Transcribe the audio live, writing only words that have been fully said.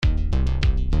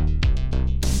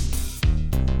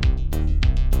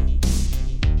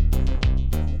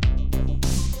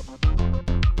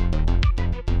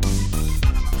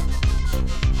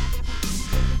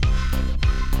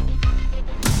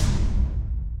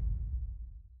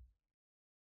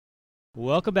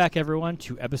Welcome back, everyone,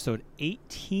 to episode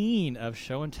 18 of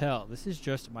Show and Tell. This is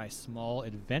just my small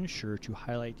adventure to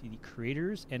highlight the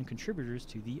creators and contributors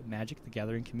to the Magic the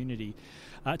Gathering community.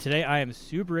 Today, I am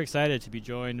super excited to be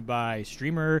joined by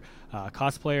streamer,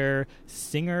 cosplayer,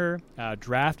 singer,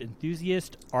 draft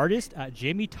enthusiast, artist,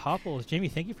 Jamie Topples. Jamie,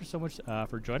 thank you so much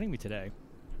for joining me today.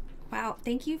 Wow,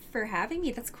 thank you for having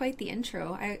me. That's quite the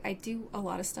intro. I do a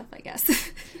lot of stuff, I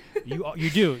guess. You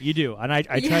do. And I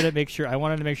try to make sure, I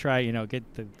wanted to make sure I, get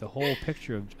the whole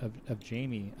picture of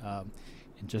Jamie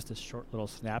in just a short little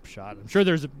snapshot. I'm sure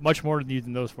there's much more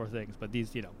than those four things, but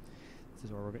these, this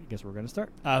is where we're going to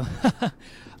start.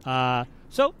 I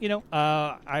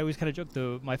always kind of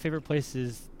joke, my favorite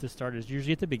places to start is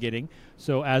usually at the beginning.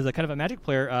 So as a kind of a Magic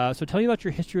player, so tell me about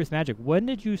your history with Magic. When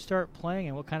did you start playing,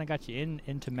 and what kind of got you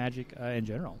into Magic in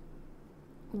general?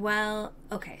 Well,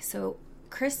 okay, so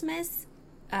Christmas,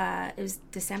 it was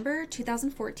December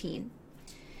 2014.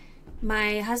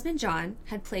 My husband, John,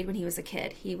 had played when he was a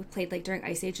kid. He played during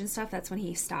Ice Age and stuff. That's when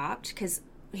he stopped, because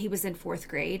he was in 4th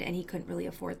grade and he couldn't really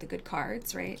afford the good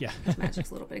cards, right? Yeah.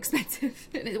 Magic's a little bit expensive.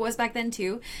 And it was back then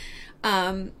too.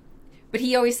 But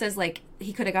he always says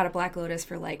he could have got a Black Lotus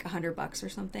for $100 or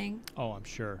something. Oh, I'm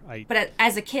sure. But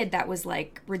as a kid, that was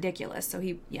ridiculous. So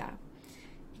he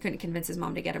couldn't convince his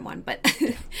mom to get him one. But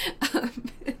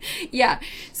yeah,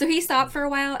 so he stopped for a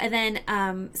while. And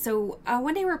then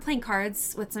one day we were playing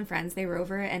cards with some friends. They were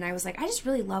over and I was like, I just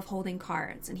really love holding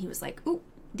cards. And he was like, ooh,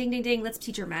 ding, ding, ding, let's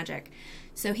teach her Magic.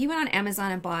 So he went on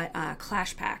Amazon and bought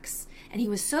Clash packs. And he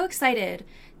was so excited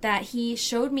that he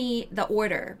showed me the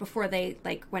order before they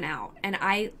went out. And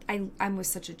I was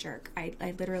such a jerk. I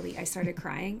started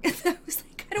crying. I was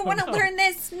like, I don't want to learn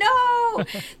this. No.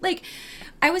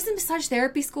 I was in massage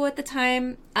therapy school at the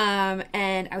time.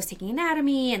 And I was taking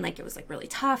anatomy and it was really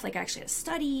tough. I actually had to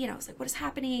study and I was like, what is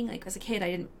happening? As a kid,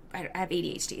 I have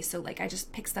ADHD. So I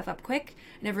just picked stuff up quick.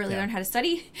 I never really learned how to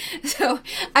study. So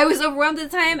I was overwhelmed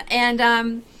at the time. And,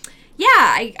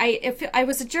 I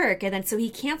was a jerk. And then so he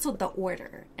canceled the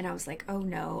order and I was like, oh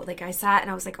no. I sat and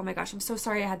I was like, oh my gosh, I'm so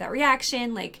sorry I had that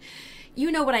reaction. You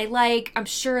know what I like. I'm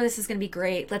sure this is going to be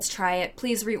great. Let's try it.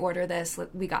 Please reorder this.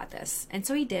 We got this. And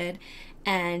so he did.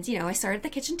 And, I started at the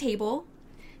kitchen table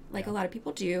a lot of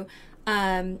people do.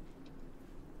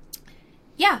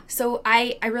 So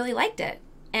I really liked it.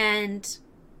 And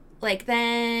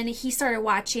then he started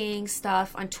watching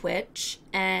stuff on Twitch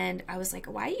and I was like,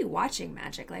 why are you watching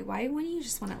Magic? Why wouldn't you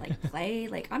just want to play?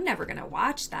 I'm never going to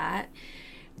watch that.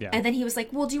 Yeah. And then he was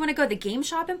like, well, do you want to go to the game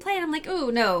shop and play? And I'm like, oh,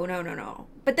 no.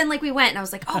 But then we went and I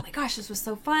was like, oh my gosh, this was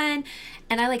so fun.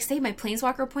 And I saved my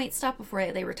Planeswalker point stuff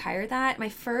before they retired that. My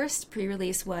first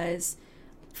pre-release was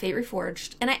Fate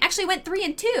Reforged. And I actually went 3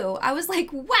 and 2. I was like,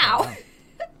 wow.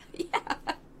 Yeah.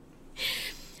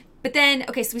 But then,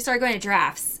 okay, so we started going to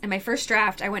drafts. And my first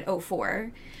draft, I went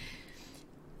 0-4.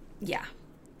 Yeah.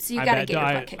 So you got to get your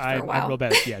butt kicked for a while. I'm real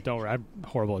bad. Yeah, don't worry. I'm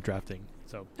horrible at drafting.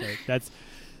 So that's,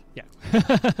 yeah.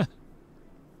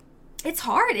 It's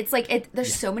hard. It's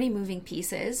there's so many moving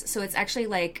pieces. So it's actually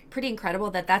pretty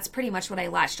incredible that's pretty much what I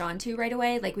latched onto right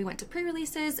away. We went to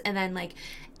pre-releases and then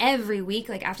every week,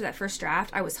 after that first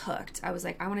draft, I was hooked. I was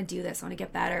like, I want to do this. I want to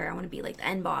get better. I want to be the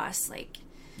end boss.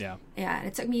 Yeah. Yeah. And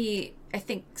it took me, I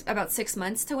think, about 6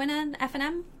 months to win an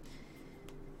FNM.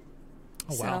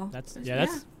 Oh, wow.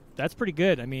 That's pretty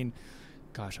good. I mean,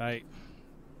 gosh, I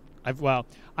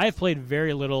have played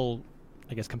very little,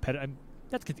 I guess, competitive.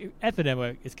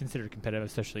 FNM is considered competitive,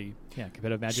 especially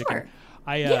competitive Magic. Sure.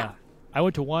 And I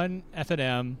went to one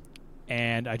FNM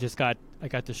and I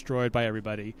got destroyed by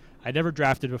everybody. I never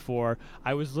drafted before.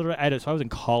 I was I was in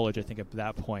college, I think, at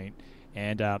that point.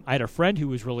 And I had a friend who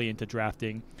was really into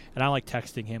drafting, and I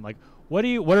texting him do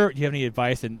you have any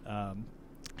advice? And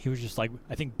he was just I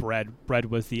think bread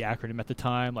was the acronym at the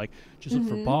time, just look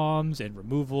for bombs and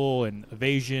removal and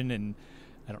evasion, and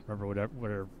I don't remember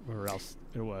whatever else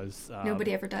it was.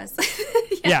 Nobody ever does.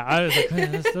 Yeah, I was like,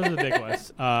 man, those are the big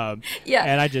ones. Yeah,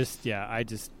 and I just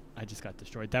got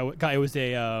destroyed. It was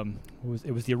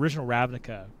the original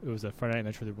Ravnica. It was a Friday Night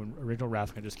Adventure when original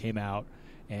Ravnica just came out,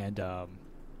 and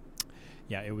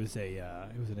it was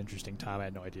an interesting time. I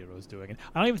had no idea what I was doing, and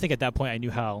I don't even think at that point I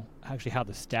knew how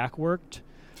the stack worked.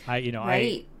 Right.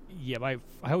 I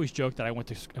always joked that I went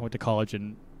to college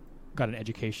and got an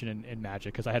education in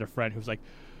Magic because I had a friend who was like,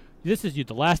 this is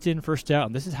the last in, first out,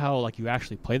 and this is how you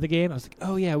actually play the game. I was like,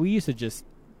 oh yeah, we used to just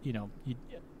you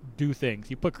do things.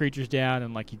 You put creatures down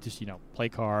and you just play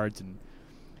cards and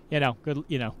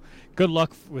good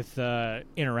luck with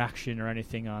interaction or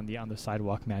anything on the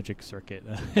sidewalk Magic circuit.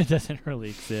 It doesn't really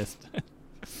exist.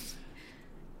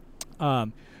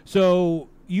 So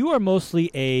you are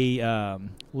mostly a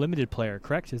limited player,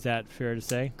 correct? Is that fair to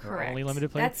say? Correct. Or only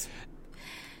limited player?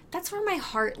 That's where my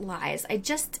heart lies. I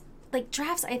just like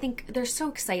drafts. I think they're so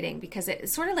exciting because it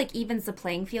sort of like evens the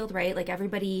playing field, right? Like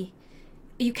everybody,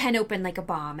 you can open like a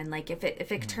bomb, and like if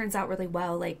it turns out really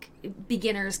well, like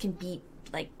beginners can beat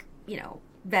like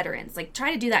veterans. Like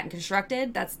try to do that in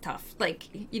constructed, that's tough. Like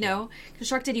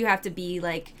constructed, you have to be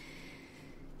like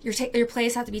your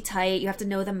plays have to be tight. You have to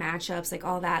know the matchups, like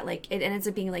all that. Like it ends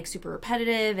up being like super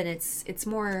repetitive, and it's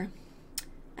more.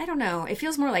 I don't know. It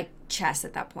feels more like chess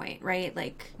at that point, right?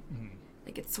 Like,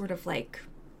 like it's sort of like,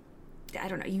 I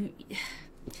don't know.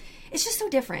 It's just so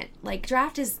different. Like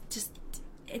draft is just,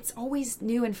 it's always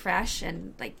new and fresh,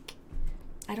 and like,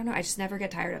 I don't know. I just never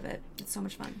get tired of it. It's so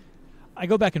much fun. I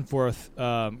go back and forth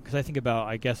because I think about.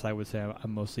 I guess I would say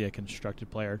I'm mostly a constructed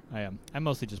player. I am. I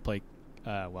mostly just play.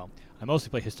 I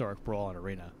mostly play Historic Brawl and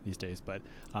Arena these days, but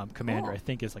Commander Cool. I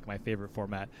think is like my favorite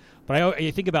format. But I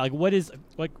think about like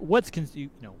what's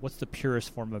the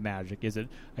purest form of Magic? Is it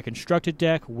a constructed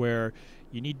deck where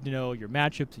you need to know your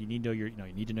matchups, you need to know you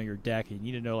need to know your deck, you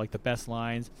need to know like the best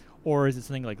lines, or is it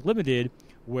something like limited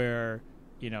where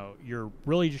you're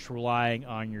really just relying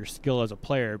on your skill as a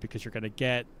player because you're going to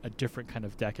get a different kind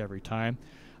of deck every time.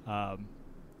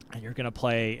 And you're going to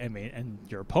play, and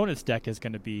your opponent's deck is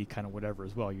going to be kind of whatever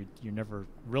as well. You're never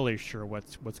really sure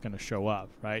what's going to show up,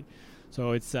 right?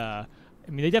 So it's, they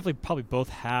definitely probably both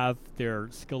have their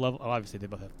skill level. Oh, obviously, they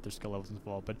both have their skill levels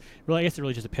involved, but really, I guess it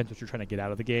really just depends what you're trying to get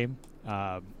out of the game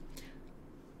when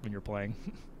you're playing.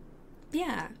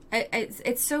 Yeah,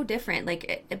 it's so different.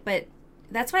 Like, but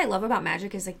that's what I love about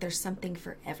Magic is like there's something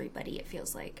for everybody. It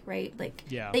feels like, right? Like,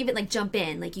 they even like jump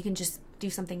in. Like you can just do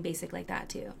something basic like that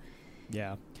too.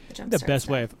 Yeah. I think the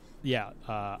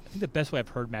best way I've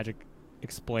heard Magic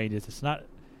explained is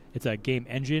it's a game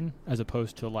engine as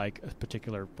opposed to like a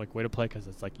particular like way to play, because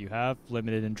it's like you have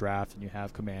limited and draft, and you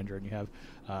have commander, and you have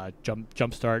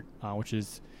jumpstart, which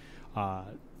is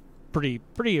pretty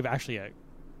actually a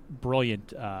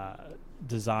brilliant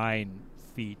design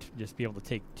feat. Just be able to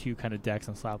take two kind of decks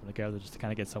and slap them together just to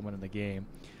kind of get someone in the game.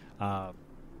 But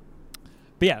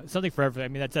yeah, something for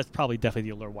everything. That's probably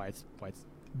definitely the allure why it's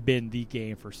been the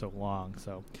game for so long.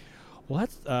 So, well,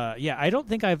 that's I don't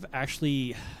think I've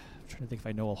actually. I'm trying to think if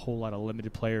I know a whole lot of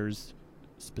limited players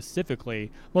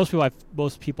specifically. Most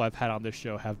people I've had on this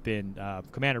show have been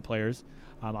Commander players.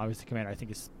 Obviously, Commander I think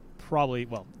is probably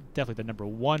definitely the number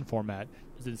one format.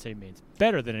 Doesn't say means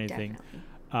better than anything.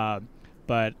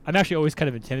 But I'm actually always kind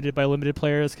of intimidated by limited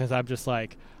players because I'm just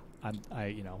like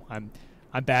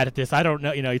I'm bad at this. I don't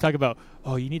know. You talk about,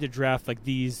 you need to draft like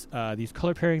these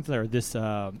color pairings, or these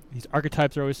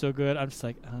archetypes are always so good. I'm just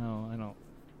like, I don't.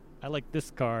 I like this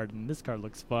card, and this card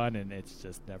looks fun, and it's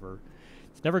just never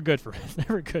good for it's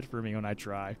never good for me when I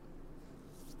try.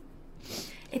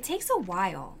 It takes a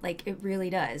while. Like it really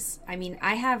does. I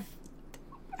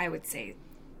would say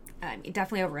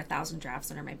definitely over 1,000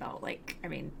 drafts under my belt. Like,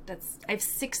 I have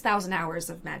 6,000 hours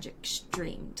of Magic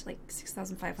streamed, like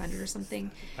 6,500 or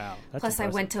something. Wow. That's Plus,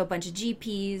 impressive. I went to a bunch of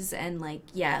GPs, and like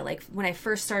when I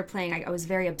first started playing, I was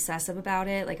very obsessive about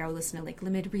it. Like, I would listen to like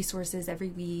limited resources every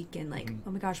week, and like, oh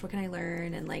my gosh, what can I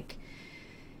learn? And like,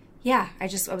 I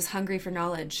was hungry for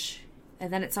knowledge.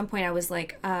 And then at some point, I was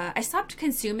like, I stopped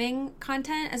consuming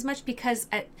content as much because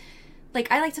I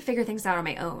like to figure things out on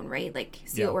my own, right? Like,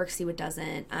 see what works, see what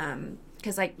doesn't.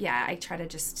 Because, I try to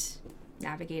just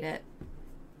navigate it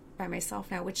by myself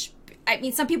now, which,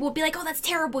 some people would be like, oh, that's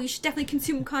terrible. You should definitely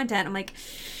consume content. I'm like,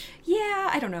 yeah,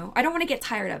 I don't know. I don't want to get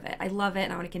tired of it. I love it,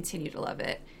 and I want to continue to love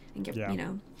it. And get,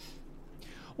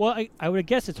 Well, I would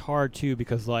guess it's hard, too,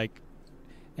 because,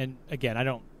 and again, I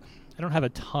don't have a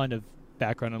ton of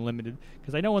background on limited,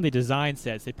 because I know when they design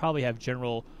sets, they probably have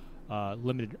general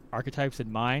limited archetypes in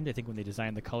mind, I think, when they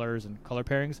design the colors and color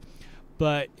pairings.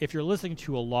 But if you're listening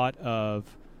to a lot of,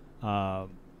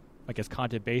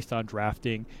 content based on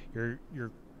drafting, you're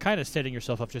kind of setting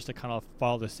yourself up just to kind of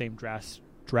follow the same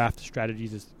draft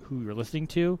strategies as who you're listening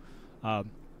to,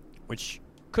 which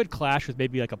could clash with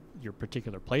maybe your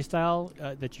particular play style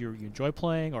that you enjoy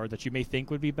playing, or that you may think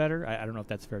would be better. I don't know if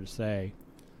that's fair to say.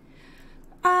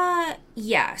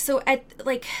 Yeah. So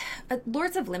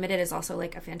Lords of Limited is also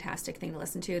like a fantastic thing to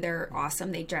listen to. They're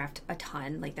awesome. They draft a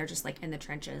ton. Like, they're just like in the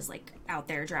trenches, like out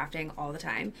there drafting all the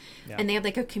time. Yeah. And they have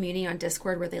like a community on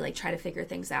Discord where they like try to figure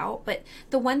things out. But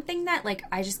the one thing that like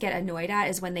I just get annoyed at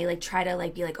is when they like try to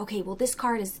like be like, okay, well, this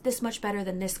card is this much better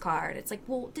than this card. It's like,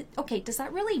 well, okay, does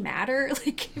that really matter?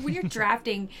 Like, when you're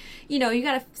drafting, you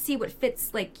got to see what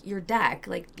fits like your deck.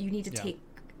 Like, you need to take,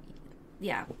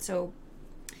 so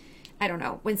I don't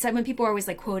know, when people are always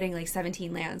like quoting like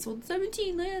 17 lands, well,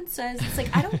 17 lands says, it's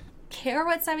like, I don't care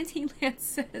what 17 lands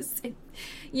says,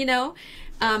 you know.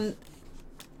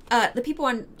 The people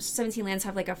on 17 lands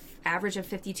have like a average of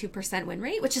 52% win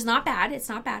rate, which is not bad. It's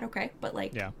not bad, okay, but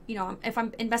like, you know, if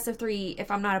I'm in best of 3, if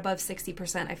I'm not above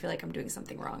 60%, I feel like I'm doing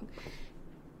something wrong.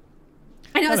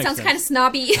 I know it sounds kind of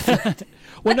snobby.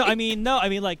 Well, no, I mean,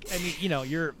 you know,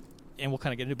 and we'll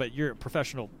kind of get into it, but you're a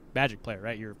professional Magic player,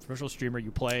 right? You're a professional streamer.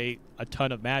 You play a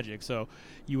ton of Magic, so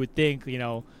you would think, you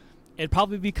know, it'd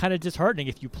probably be kind of disheartening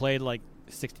if you played like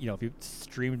if you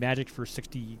streamed Magic for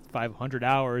 6,500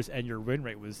 hours and your win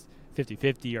rate was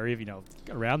 50-50 or even, you know,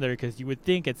 around there, because you would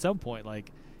think at some point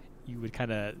like you would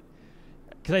kind of,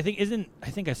 because I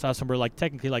think I saw somewhere like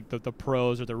technically like the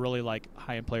pros or the really like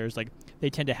high end players, like they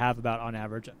tend to have about on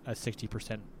average a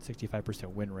 60%,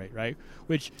 65% win rate, right?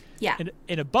 Which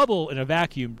in a bubble, in a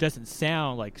vacuum, doesn't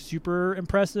sound like super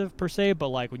impressive per se, but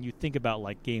like when you think about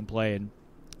like gameplay and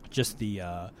just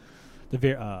the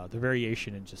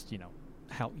variation and just, you know,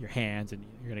 how your hands and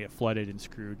you're gonna get flooded and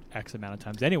screwed X amount of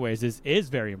times anyways is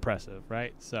very impressive,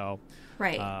 right? So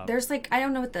there's like, I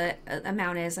don't know what the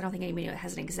amount is. I don't think anybody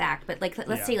has an exact, but like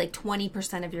let's say like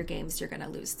 20% of your games you're gonna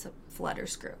lose to flood or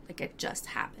screw. Like it just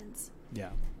happens.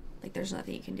 Yeah. Like there's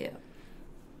nothing you can do.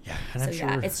 Yeah. And I'm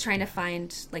sure it's trying to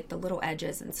find like the little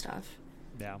edges and stuff.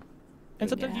 Yeah. And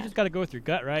sometimes you just got to go with your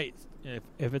gut, right?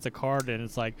 If it's a card and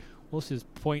it's like, well, this is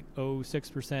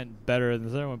 0.06% better than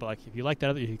the other one, but like if you like that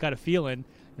other, you got a feeling,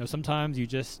 you know, sometimes you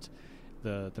just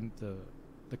the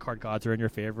card gods are in your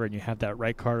favor and you have that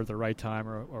right card at the right time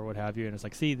or what have you, and it's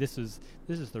like, see, this is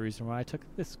the reason why I took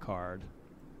this card.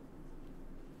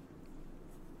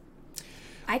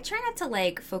 I try not to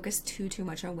like focus too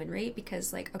much on win rate,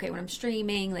 because like, okay, when I'm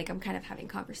streaming, like I'm kind of having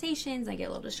conversations, I get a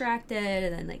little distracted,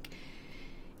 and then like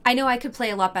I know I could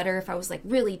play a lot better if I was like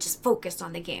really just focused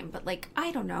on the game, but like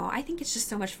I don't know, I think it's just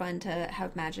so much fun to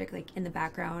have Magic like in the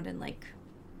background and like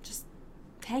just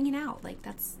hanging out. Like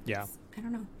that's I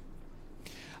don't know.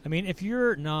 I mean, if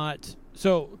you're not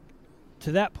so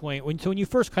to that point, when you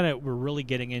first kind of were really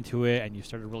getting into it and you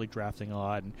started really drafting a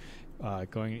lot and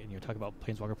going and you talk about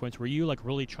Planeswalker points, were you like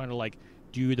really trying to like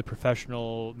do the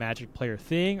professional Magic player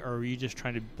thing, or were you just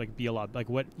trying to like be a lot like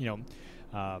what, you know,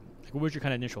 like what was your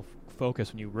kind of initial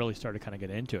focus when you really started kind of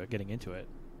getting into it?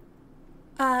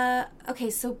 Okay,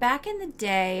 so back in the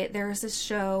day, there was this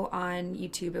show on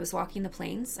YouTube. It was Walking the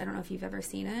Plains. I don't know if you've ever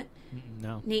seen it.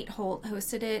 No. Nate Holt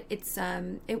hosted it. It's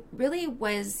it really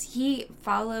was. He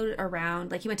followed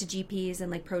around, like he went to GPs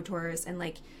and like pro tours and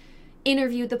like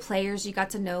interviewed the players. You got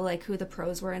to know like who the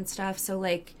pros were and stuff. So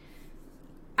like,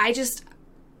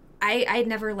 I'd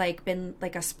never like been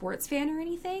like a sports fan or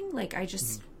anything. Like I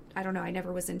just. I don't know, I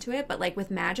never was into it, but like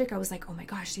with Magic I was like, oh my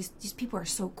gosh, these people are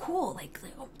so cool, like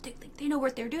they know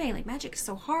what they're doing, like Magic is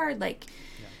so hard, like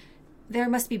they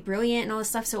must be brilliant and all this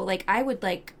stuff. So like I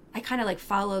kind of like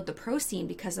followed the pro scene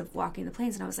because of Walking the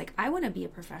Plains, and I was like, I want to be a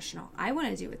professional, I want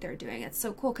to do what they're doing. It's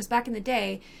so cool, because back in the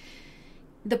day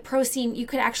the pro scene, you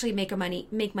could actually make money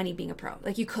being a pro.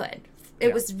 Like you could,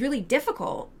 it was really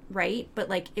difficult, right? But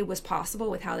like it was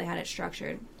possible with how they had it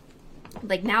structured.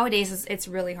 Like nowadays it's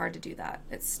really hard to do that.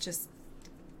 It's just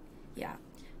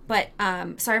but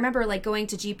so I remember like going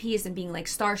to GPs and being like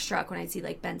starstruck when I'd see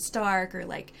like Ben Stark or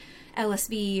like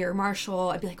LSV or Marshall.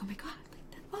 I'd be like, oh my god,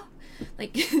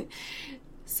 like that, like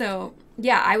so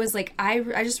yeah, I was like,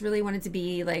 I just really wanted to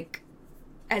be like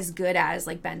as good as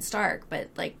like Ben Stark, but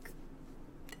like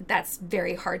that's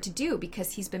very hard to do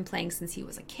because he's been playing since he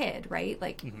was a kid, right?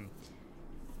 Like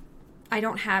I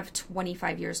don't have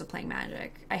 25 years of playing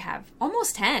Magic. I have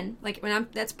almost 10. Like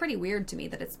that's pretty weird to me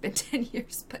that it's been 10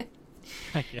 years, but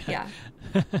yeah.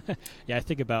 Yeah, I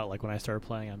think about like when I started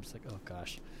playing, I'm just like, oh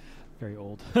gosh, very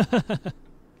old.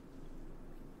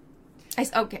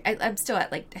 I'm still at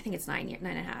like, I think it's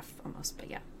 9.5 almost, but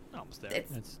yeah. Almost there.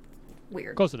 It's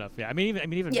weird. Close enough. Yeah. I mean,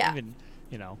 even,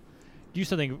 you know, do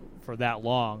something for that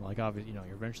long, like obviously, you know,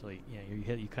 you're eventually,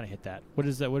 you kind of hit that. What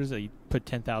is that? You put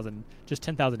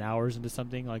 10,000 hours into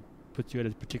something, like puts you at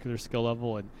a particular skill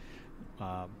level, and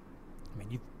I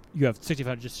mean, you have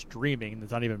 65 just streaming, and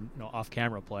it's not even, you know, off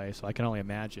camera play. So I can only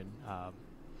imagine,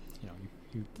 you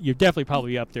know, you're definitely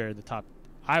probably up there in the top.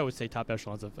 I would say top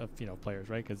echelons of you know, players,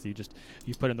 right? Because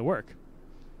you put in the work.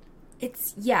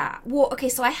 It's well, okay,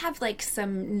 so I have like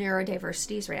some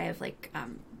neurodiversities, right? I have like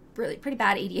really pretty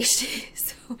bad ADHD.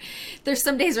 So there's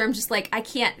some days where I'm just like, I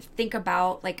can't think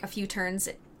about like a few turns,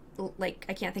 like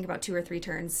I can't think about 2 or 3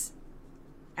 turns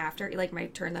after like my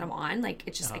turn that I'm on. Like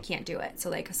it's just I can't do it. So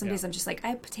like some days I'm just like, I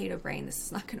have potato brain, this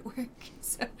is not gonna work.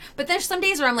 So but there's some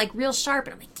days where I'm like real sharp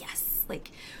and I'm like, yes.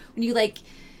 Like when you like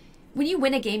when you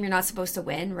win a game, you're not supposed to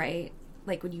win, right?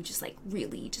 Like when you just like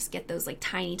really just get those like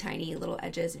tiny, tiny little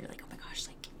edges, and you're like, oh my gosh,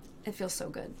 like it feels so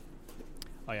good.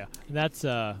 Oh yeah, and that's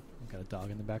I've got a dog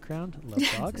in the background. I love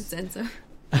dogs. Zenzo.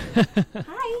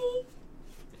 Hi.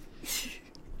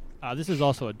 This is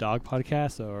also a dog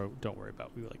podcast, so don't worry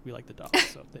about it. We like the dogs.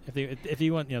 So if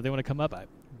you want, they want to come up,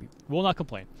 we'll not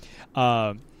complain.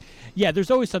 Yeah, there's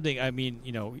always something. I mean,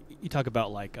 you talk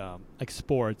about like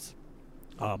sports.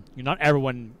 Not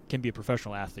everyone can be a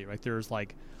professional athlete, right? There's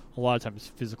like a lot of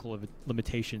times physical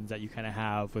limitations that you kind of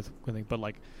have with but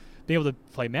like being able to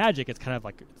play Magic, it's kind of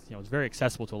like it's very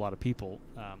accessible to a lot of people.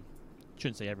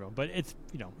 Shouldn't say everyone, but it's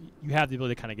you have the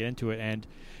ability to kind of get into it. And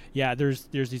yeah, there's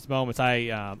these moments.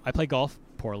 I play golf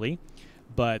poorly,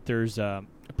 but there's a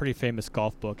pretty famous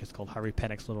golf book. It's called Harvey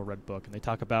Penick's Little Red Book, and they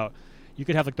talk about you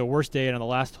could have like the worst day, and on the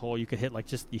last hole you could hit like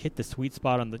you hit the sweet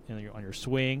spot on your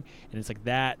swing, and it's like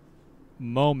that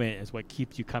moment is what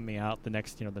keeps you coming out the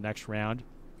next round.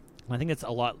 And I think that's a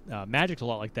lot. Magic's a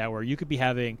lot like that, where you could be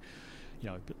having,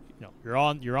 you're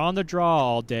on the draw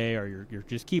all day, or you're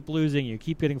just keep losing, you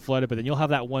keep getting flooded, but then you'll have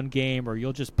that one game, or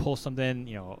you'll just pull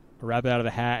something, a rabbit out of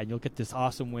the hat, and you'll get this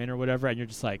awesome win or whatever, and you're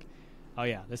just like, oh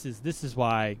yeah, this is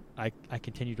why I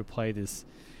continue to play this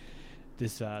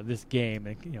game,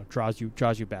 and draws you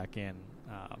back in.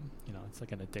 It's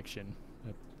like an addiction.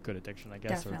 Good addiction, I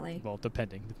guess. Definitely. Or,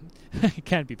 depending. It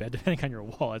can be bad depending on your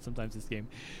wallet. Sometimes this game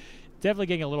definitely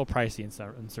getting a little pricey in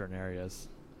certain areas.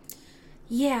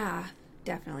 Yeah,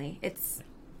 definitely.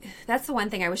 That's the one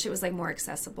thing I wish it was like more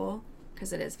accessible,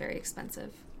 because it is very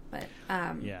expensive. But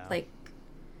like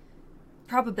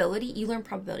probability, you learn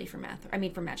probability from math. I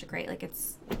mean, from Magic, right? Like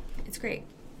it's great.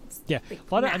 It's yeah, like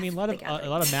a lot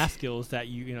of math skills that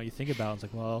you think about. It's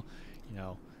like, well,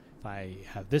 if I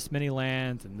have this many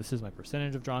lands, and this is my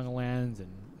percentage of drawing a lands, and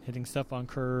hitting stuff on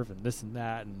curve, and this and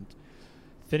that, and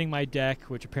fitting my deck,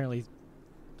 which apparently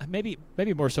maybe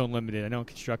more so in Limited. I know in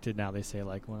Constructed now they say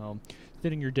like, well,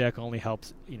 fitting your deck only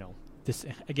helps, this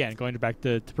again, going back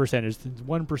to percentage,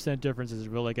 1% difference is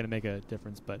really going to make a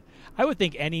difference. But I would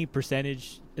think any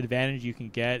percentage advantage you can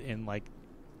get in like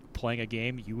playing a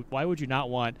game, why would you not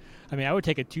want? I mean, I would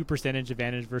take a 2%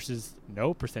 advantage versus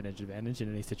no percentage advantage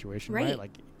in any situation, right?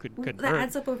 Like couldn't that hurt.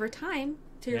 adds up over time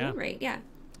to your win rate. Yeah,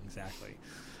 exactly.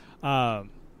 Yeah,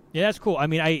 that's cool. I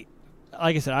mean, like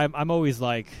I said, I'm always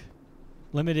like,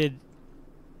 Limited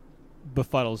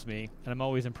befuddles me, and I'm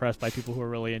always impressed by people who are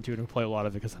really into it and who play a lot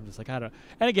of it, because I'm just like, I don't.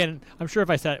 And again, I'm sure if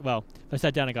I sat down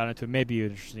and got into it, maybe it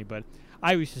would be interesting. But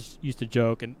I used to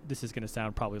joke, and this is going to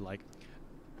sound probably like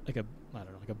a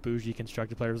bougie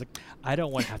Constructed player. It was like, I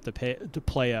don't want to have to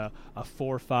play a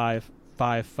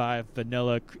 4-5-5-5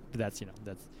 vanilla. That's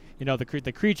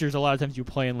the creatures. A lot of times you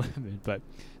play in Limited, but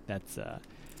that's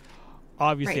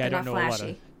obviously right, I don't know flashy. a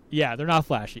lot of. Yeah, they're not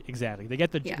flashy. Exactly. They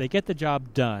get the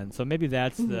job done. So maybe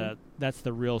that's the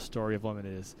real story of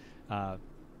Limited is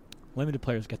Limited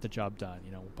players get the job done,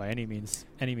 by any means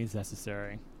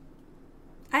necessary.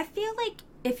 I feel like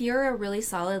if you're a really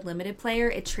solid Limited player,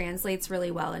 it translates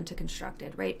really well into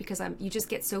Constructed, right? Because you just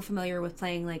get so familiar with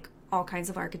playing like all kinds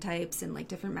of archetypes and like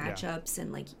different matchups,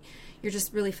 and like you're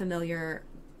just really familiar.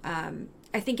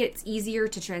 I think it's easier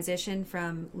to transition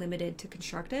from Limited to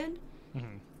Constructed,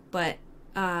 but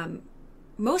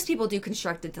most people do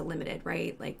Constructed to Limited,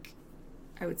 right? Like,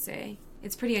 I would say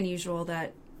it's pretty unusual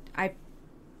that I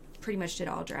pretty much did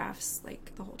all drafts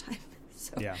like the whole time.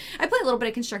 So yeah. I play a little bit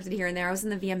of Constructed here and there. I was in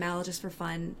the VML just for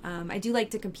fun. I do like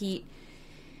to compete,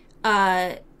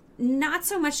 not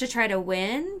so much to try to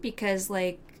win, because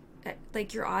like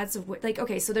your odds of like,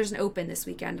 okay, so there's an open this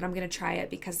weekend and I'm going to try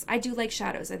it because I do like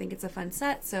Shadows. I think it's a fun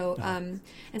set. So, and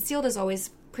Sealed is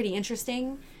always pretty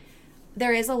interesting.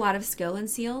 There is a lot of skill in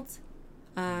Sealed.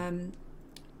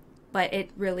 But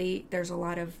there's a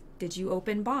lot of, did you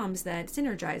open bombs that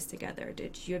synergize together?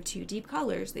 Did you have 2 deep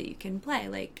colors that you can play?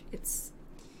 Like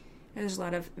there's a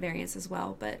lot of variance as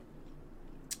well, but,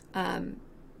 I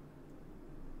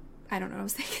don't know what I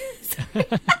was thinking. Sorry.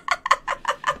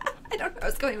 I don't know where I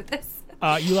was going with this.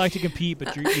 You like to compete,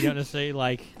 but you don't necessarily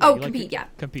like. Compete, yeah.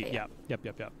 Compete, yeah.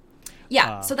 Yep.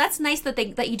 Yeah, so that's nice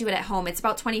that you do it at home. It's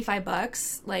about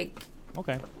 $25, like,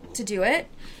 okay, to do it,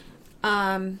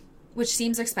 which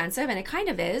seems expensive, and it kind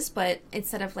of is. But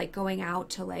instead of like going out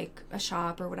to like a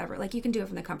shop or whatever, like you can do it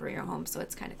from the comfort of your home, so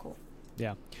it's kind of cool.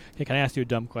 Yeah. Hey, can I ask you a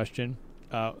dumb question?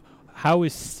 How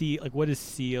is sealed? Like, what is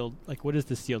sealed? Like, what is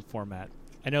the sealed format?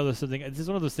 I know there's something. This is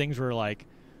one of those things where like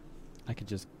I could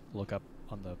just look up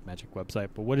on the Magic website,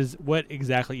 but what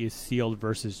exactly is sealed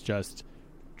versus just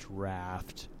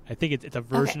draft? I think it's a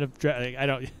version of draft. I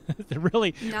don't. They're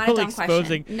really not really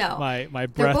exposing my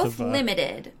breath. They're both of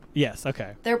limited. Yes.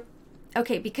 Okay.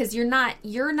 Okay, because you're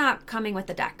not coming with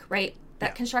the deck, right?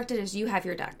 That Yeah. constructed is you have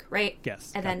your deck, right?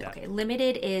 Yes. And got then that. okay,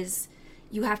 limited is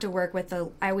you have to work with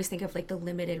the. I always think of like the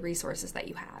limited resources that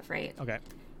you have, right? Okay.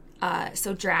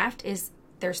 So draft is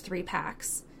there's 3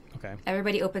 packs. Okay.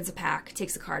 Everybody opens a pack,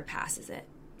 takes a card, passes it,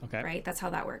 Okay. right? That's how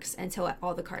that works until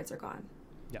all the cards are gone.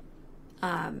 Yeah.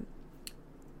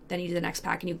 Then you do the next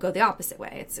pack and you go the opposite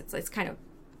way. It's kind of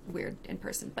weird in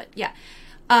person, but yeah.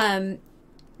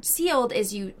 Sealed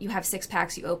is you have 6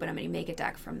 packs, you open them and you make a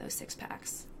deck from those 6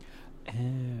 packs.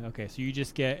 Okay, so you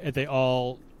just get, are they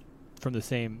all from the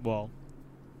same, are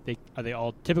they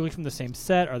all typically from the same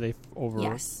set? Are they over?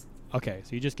 Yes. Okay,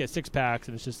 so you just get 6 packs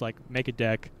and it's just like make a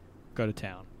deck, go to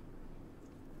town.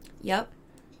 Yep.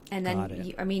 And Got then,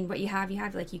 it. what you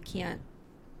have, like, you can't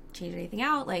change anything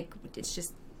out. Like, it's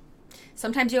just,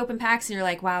 sometimes you open packs and you're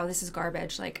like, wow, this is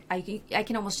garbage. Like, I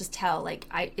can almost just tell, like,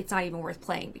 it's not even worth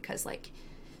playing because, like,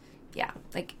 yeah,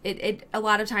 like, it a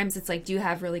lot of times it's like, do you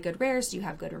have really good rares? Do you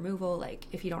have good removal? Like,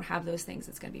 if you don't have those things,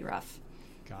 it's going to be rough.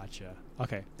 Gotcha.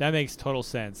 Okay, that makes total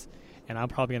sense. And I'm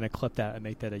probably going to clip that and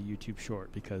make that a YouTube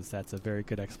short because that's a very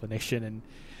good explanation. And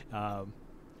I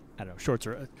don't know,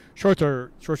 shorts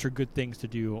are good things to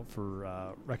do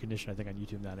for recognition. I think on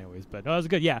YouTube now, anyways. But no, that was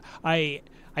good. Yeah, I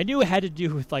knew it had to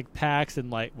do with like packs and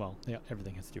like, well, yeah,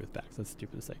 everything has to do with packs. That's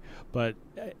stupid to say, but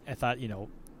I thought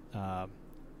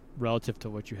relative to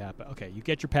what you have. But okay, you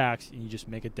get your packs and you just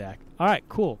make a deck. All right,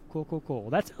 cool. Well,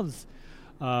 that sounds.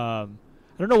 I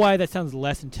don't know why that sounds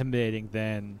less intimidating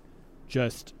than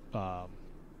just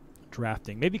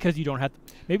drafting. Maybe because you don't have.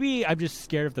 Maybe I'm just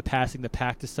scared of passing the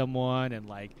pack to someone and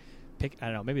like pick. I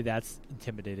don't know. Maybe that's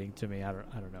intimidating to me. I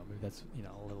don't know. Maybe that's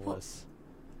a little less.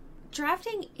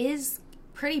 Drafting is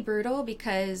pretty brutal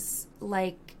because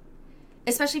like,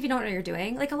 especially if you don't know what you're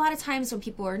doing. Like a lot of times when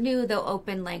people are new, they'll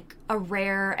open like a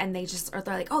rare and they're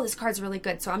like, oh, this card's really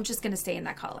good, so I'm just gonna stay in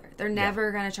that color. They're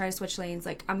never gonna try to switch lanes.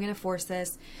 Like I'm gonna force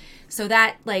this, so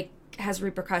that like has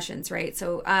repercussions, right?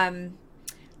 So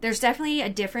there's definitely a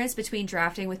difference between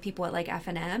drafting with people at like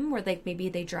F&M where like maybe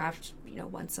they draft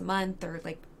once a month or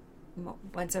like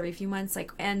once every few months,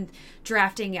 like, and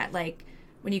drafting at like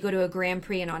when you go to a Grand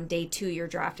Prix and on day 2 you're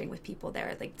drafting with people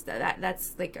there, like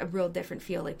that's like a real different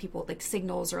feel. Like people, like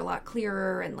signals are a lot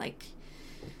clearer and like,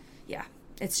 yeah,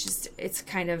 it's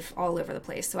kind of all over the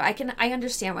place. So I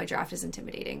understand why draft is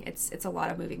intimidating. It's a lot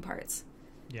of moving parts.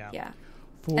 Yeah.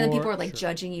 And then people are like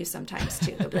judging you sometimes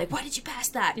too. They'll be like, why did you pass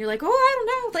that? And you're like, oh, I don't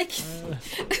know. Like,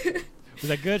 was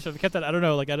that good? Should I kept that? I don't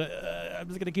know. Like, I'm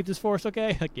just gonna keep this force,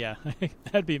 okay? Like, yeah,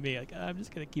 that'd be me. Like, I'm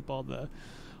just gonna keep all the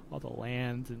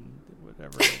lands and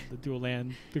whatever, the dual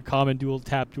land, the common dual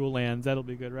tap dual lands. That'll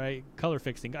be good, right? Color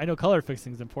fixing. I know color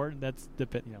fixing is important. That's I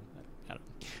don't know.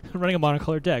 I'm running a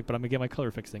monocolored deck, but I'm gonna get my color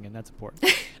fixing, and that's important.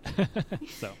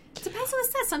 So it depends on the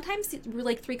set. Sometimes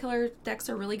like 3-color decks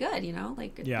are really good.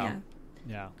 Like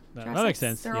yeah, that makes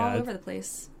sense. They're all over the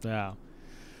place. Yeah.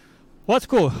 Well, that's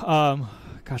cool.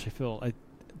 Gosh,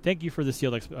 thank you for the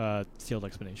sealed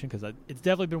explanation because it's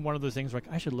definitely been one of those things where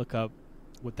like, I should look up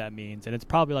what that means, and it's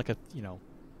probably like a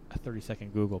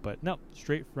 30-second Google, but no,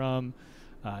 straight from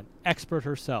an expert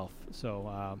herself.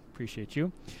 So appreciate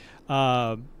you.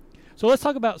 So let's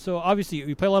talk about. So obviously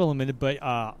you play a lot of limited, but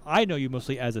I know you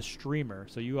mostly as a streamer.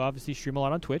 So you obviously stream a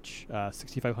lot on Twitch,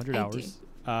 6,500 hours.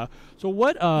 So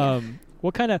what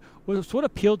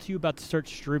appealed to you about to start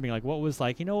streaming? Like, what was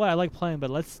like, what, I like playing, but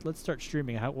let's start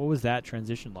streaming. What was that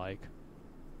transition like?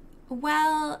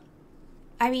 Well,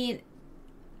 I mean,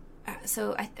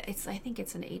 so I think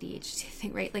it's an ADHD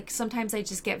thing, right? Like sometimes I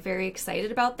just get very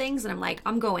excited about things and I'm like,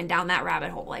 I'm going down that rabbit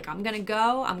hole. Like I'm going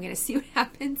to see what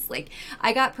happens. Like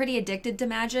I got pretty addicted to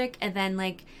Magic, and then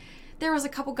like there was a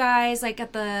couple guys like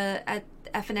at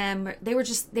F&M, they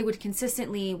would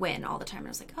consistently win all the time. And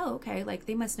I was like, oh, okay, like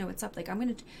they must know what's up. Like I'm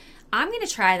going to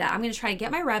try that. I'm going to try to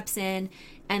get my reps in,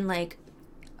 and like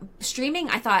streaming,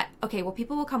 I thought, okay, well,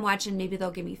 people will come watch and maybe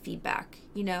they'll give me feedback,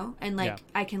 and like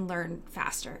I can learn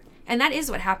faster. And that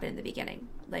is what happened in the beginning.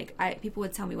 Like people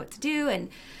would tell me what to do, and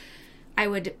I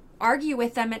would argue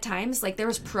with them at times. Like there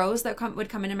was pros that would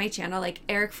come into my channel, like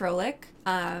Eric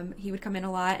Froelich. He would come in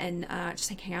a lot and just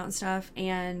like hang out and stuff.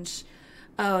 And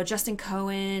Justin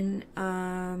Cohen.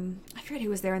 I forget who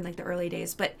was there in like the early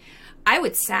days, but I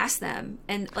would sass them,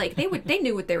 and like they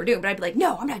knew what they were doing, but I'd be like,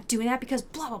 no, I'm not doing that because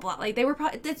blah blah blah. Like they were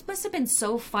probably, it must have been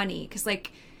so funny because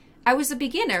like I was a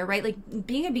beginner, right? Like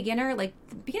being a beginner, like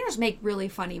beginners make really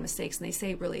funny mistakes and they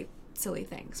say really silly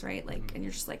things, right? Like, and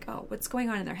you're just like, oh, what's going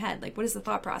on in their head? Like, what is the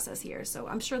thought process here? So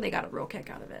I'm sure they got a real kick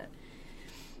out of it.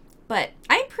 But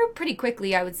I improved pretty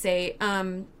quickly, I would say.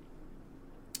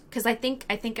 because I think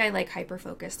I like hyper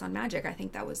focused on Magic. I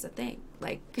think that was the thing,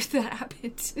 like that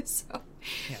happened. So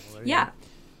yeah.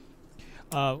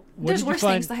 There's worse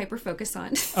things to hyper focus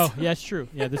on. Oh, yeah, it's true.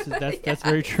 Yeah, that's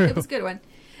very true. It was a good one.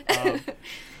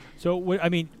 So what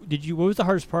was the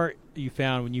hardest part you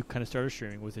found when you kind of started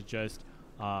streaming? Was it just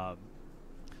so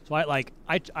I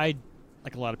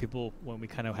like a lot of people, when we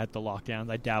kind of had the lockdowns,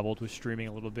 I dabbled with streaming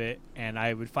a little bit, and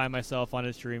I would find myself on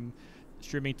a streaming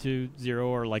to zero,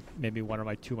 or like maybe one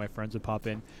or two of my friends would pop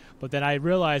in. But then I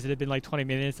realized it had been like 20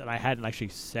 minutes and I hadn't actually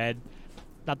said,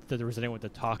 not that there was anyone to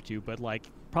talk to, but like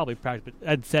probably practice, but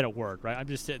I'd said a word, right? I'm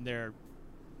just sitting there,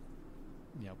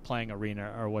 playing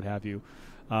Arena or what have you.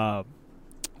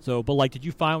 So, but like, did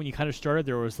you find when you kind of started,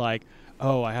 there was like,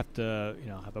 oh, I have to,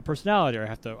 have a personality,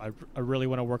 or I really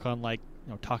want to work on like,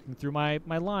 talking through my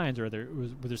lines, or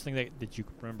was there something that you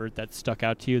remember that stuck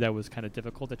out to you that was kind of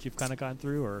difficult that you've kind of gone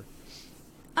through, or?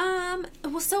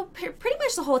 Well, so pretty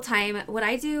much the whole time, what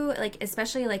I do, like,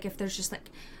 especially, like, if there's just, like,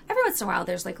 every once in a while,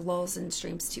 there's, like, lulls in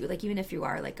streams, too. Like, even if you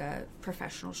are, like, a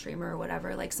professional streamer or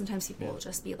whatever, like, sometimes people will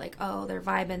just be like, oh, they're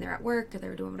vibing, they're at work, or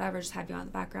they're doing whatever, just have you on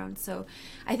the background. So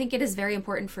I think it is very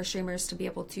important for streamers to be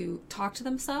able to talk to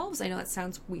themselves. I know it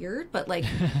sounds weird, but, like,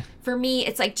 for me,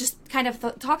 it's, like, just kind of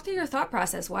talk through your thought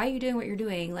process. Why are you doing what you're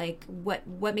doing? Like,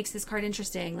 what makes this card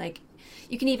interesting? Like,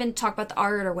 you can even talk about the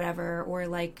art or whatever, or,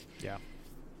 like...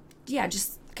 Yeah,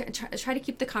 just try to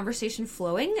keep the conversation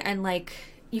flowing, and like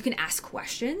you can ask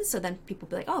questions, so then people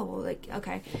be like, oh, well, like,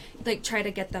 okay, like try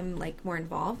to get them like more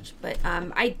involved. But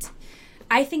I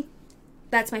think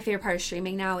that's my favorite part of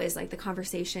streaming now, is like the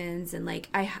conversations, and like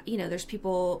there's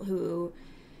people who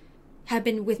have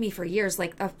been with me for years.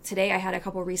 Like today I had a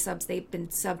couple resubs. They've been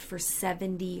subbed for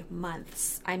 70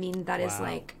 months. I mean, that is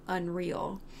like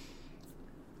unreal.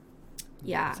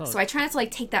 Yeah. So I try not to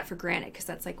like take that for granted, because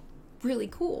that's like really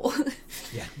cool.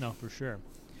 Yeah, no, for sure.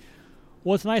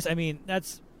 Well, it's nice. I mean,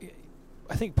 that's,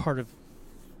 I think, part of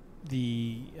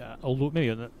the allure,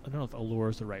 maybe, I don't know if allure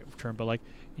is the right term, but like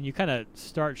when you kind of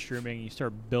start streaming, you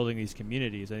start building these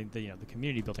communities. I think the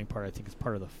community building part, I think, is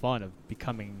part of the fun of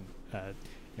becoming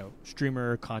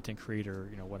streamer, content creator,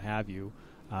 what have you.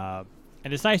 And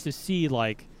it's nice to see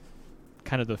like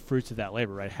kind of the fruits of that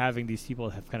labor, right? Having these people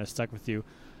that have kind of stuck with you.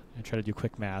 I try to do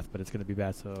quick math, but it's going to be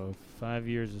bad. So 5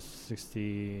 years is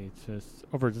 60. It's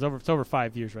over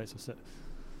 5 years, right? So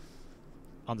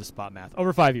on the spot math,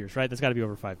 over 5 years, right? That's got to be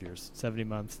over 5 years. 70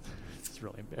 months. It's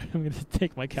really embarrassing. I'm going to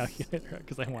take my calculator out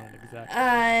because I want it exact.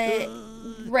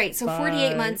 Right. So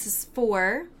 48 months is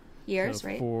 4 years, so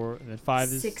right? 4, and then 5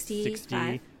 is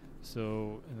 60.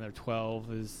 So and then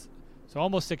 12 is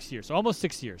almost 6 years. So almost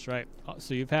 6 years, right?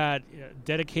 So you've had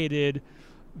dedicated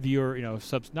viewer,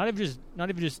 subs, not even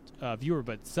just viewer,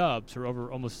 but subs for over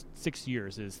almost 6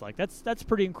 years is like that's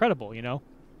pretty incredible, and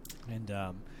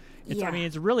it's, I mean,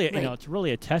 it's really it's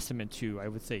really a testament to, I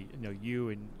would say, you,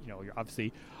 and you're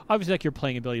obviously like your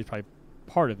playing ability is probably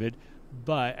part of it,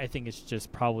 but I think it's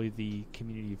just probably the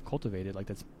community you've cultivated. Like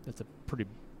that's a pretty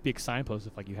big signpost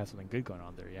if like you have something good going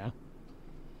on there.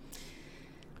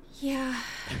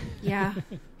 Yeah.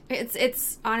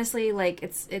 It's honestly like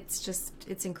it's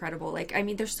incredible. Like, I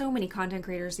mean, there's so many content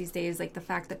creators these days. Like the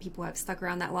fact that people have stuck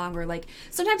around that long, or like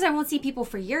sometimes I won't see people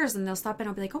for years and they'll stop in and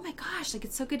I'll be like, oh my gosh, like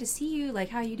it's so good to see you. Like,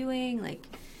 how are you doing? Like,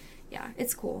 yeah,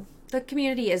 it's cool. The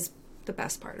community is the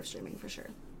best part of streaming for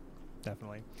sure.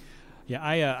 Definitely.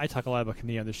 Yeah, I talk a lot about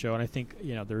community on the show, and I think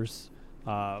there's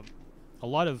a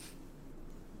lot of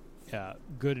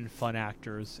good and fun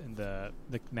actors in the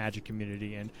Magic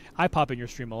community, and I pop in your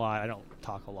stream a lot. I don't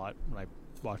talk a lot when I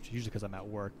watch, usually because I'm at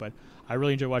work, but I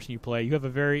really enjoy watching you play. You have a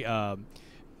very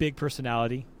big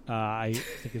personality, I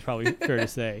think it's probably fair to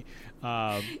say.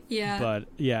 Yeah. But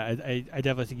yeah, I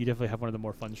definitely think you definitely have one of the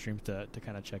more fun streams to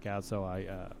kind of check out. So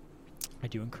I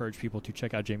do encourage people to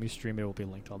check out Jamie's stream. It will be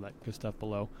linked, all that good stuff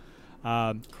below.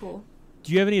 Cool.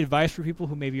 Do you have any advice for people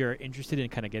who maybe are interested in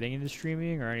kind of getting into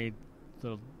streaming, or any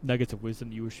little nuggets of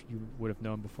wisdom you wish you would have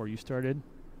known before you started?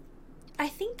 I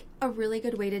think a really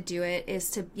good way to do it is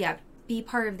to be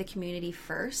part of the community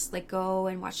first. Like, go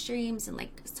and watch streams and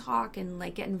like talk and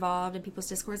like get involved in people's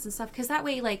discords and stuff, because that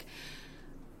way, like,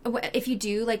 if you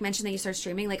do like mention that you start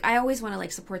streaming, like I always want to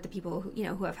like support the people who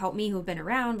who have helped me, who have been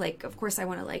around. Like, of course I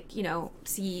want to like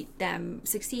see them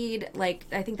succeed. Like,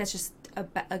 I think that's just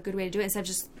a good way to do it, instead of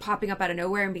just popping up out of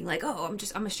nowhere and being like, oh,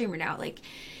 I'm a streamer now. Like,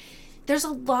 there's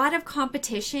a lot of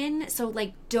competition, so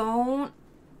like don't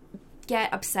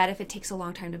get upset if it takes a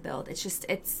long time to build. It's just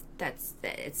it's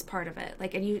part of it.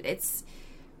 Like, and it's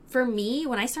for me,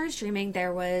 when I started streaming,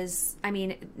 there was, I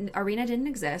mean, Arena didn't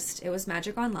exist. It was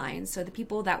Magic Online. So the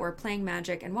people that were playing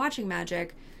Magic and watching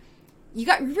Magic,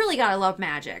 really gotta love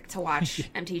Magic to watch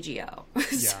MTGO.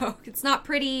 So it's not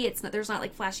pretty. There's not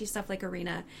like flashy stuff like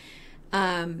Arena.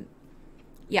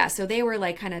 So they were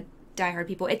like kind of diehard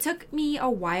people. It took me a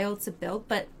while to build,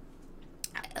 but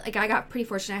like I got pretty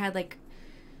fortunate. I had like,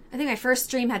 I think my first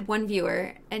stream had 1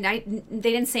 viewer, and they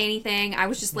didn't say anything. I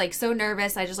was just like so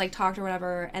nervous. I just like talked or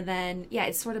whatever, and then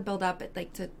it sort of built up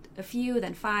like to a few,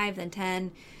 then 5, then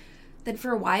 10. Then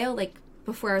for a while, like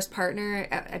before I was partner,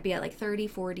 I'd be at like 30,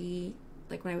 40,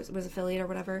 like when I was affiliate or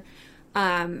whatever.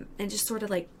 And just sort of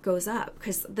like goes up,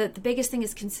 because the biggest thing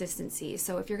is consistency.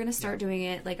 So if you're going to start doing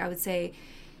it, like I would say,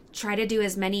 try to do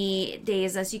as many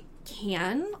days as you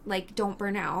can. Like, don't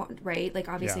burn out, right? Like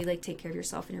obviously like take care of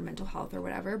yourself and your mental health or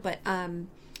whatever. But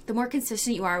the more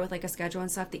consistent you are with like a schedule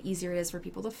and stuff, the easier it is for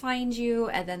people to find you.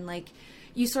 And then like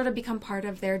you sort of become part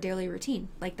of their daily routine.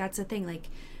 Like that's the thing. Like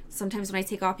sometimes when I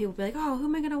take off, people be like, oh, who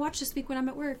am I going to watch this week when I'm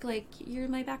at work? Like, you're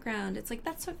in my background. It's like,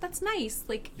 that's nice.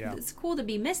 Like, it's cool to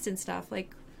be missed and stuff.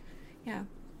 Like, yeah.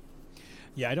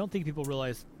 Yeah, I don't think people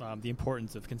realize the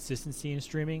importance of consistency in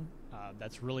streaming.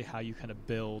 That's really how you kind of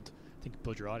build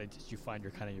your audience. Is you find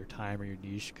your kind of your time or your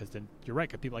niche, because then you're right.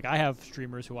 Cause people like I have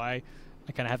streamers who I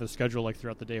kind of have a schedule like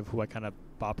throughout the day of who I kind of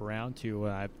bop around to.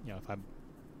 If I'm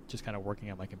just kind of working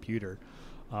on my computer.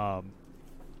 I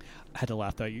had to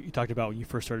laugh though. You talked about when you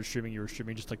first started streaming, you were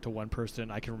streaming just like to one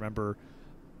person. I can remember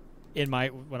when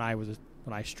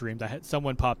I streamed, I had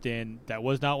someone popped in that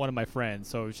was not one of my friends,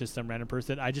 so it was just some random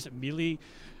person. I just immediately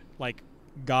like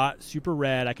got super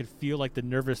red. I could feel like the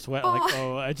nervous sweat. Like,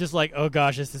 I just like, oh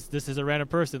gosh, this is a random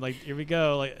person. Like, here we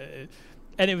go. Like,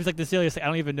 and it was like the silliest thing. I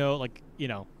don't even know, like,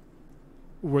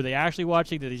 were they actually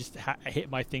watching? Did they just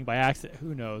hit my thing by accident?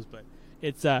 Who knows? But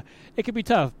it's it could be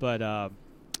tough. But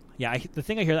the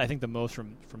thing I hear that I think the most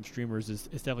from streamers is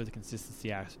definitely the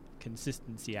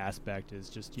consistency aspect. Is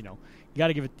just you got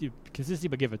to give it consistency,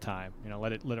 but give it time.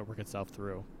 Let it work itself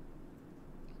through.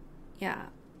 Yeah.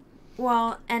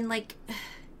 Well, and like,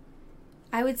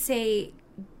 I would say,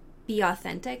 be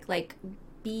authentic. Like,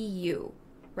 be you,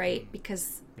 right?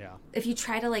 Because if you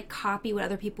try to like copy what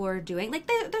other people are doing,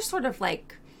 like they're sort of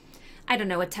like, I don't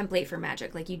know, a template for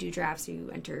Magic. Like you do drafts,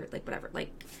 you enter, like whatever.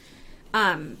 Like,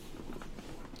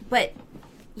 but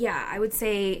yeah, I would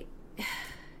say,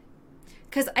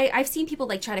 because I've seen people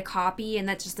like try to copy, and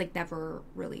that just like never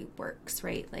really works,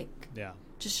 right? Like,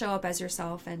 just show up as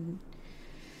yourself and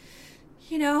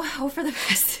hope for the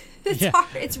best. It's hard.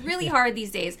 It's really hard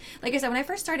these days. Like I said, when I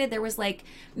first started, there was like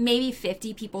maybe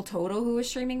 50 people total who was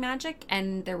streaming Magic,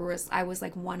 and I was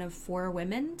like one of 4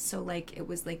 women, so like it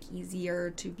was like easier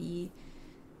to be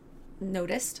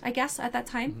noticed, I guess, at that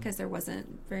time, because there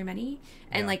wasn't very many.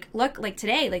 And like look, like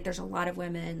today, like there's a lot of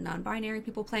women, non-binary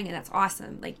people playing, and that's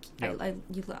awesome. Like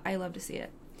I love to see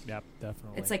it. Yep,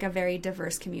 definitely. It's like a very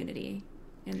diverse community,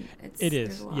 and it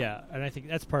is. Yeah, and I think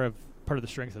that's part of the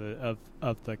strength of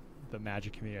the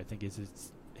Magic community. I think is it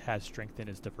has strength in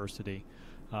its diversity.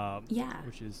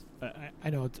 Which is I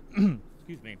know it's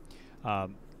excuse me,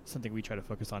 something we try to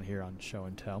focus on here on Show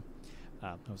and Tell.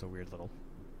 That was a weird little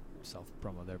self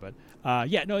promo there, but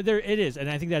there it is, and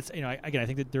I think that's I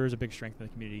think that there is a big strength in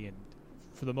the community, and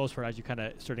for the most part, as you kind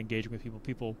of start engaging with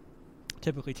people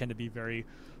typically tend to be very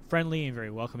friendly and very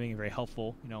welcoming and very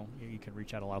helpful. You can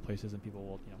reach out a lot of places, and people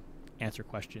will answer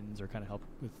questions or kind of help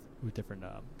with different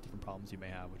problems you may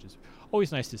have, which is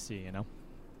always nice to see.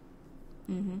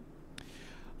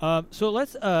 So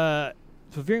let's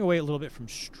so veering away a little bit from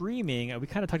streaming, we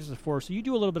kind of touched on this before. So you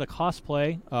do a little bit of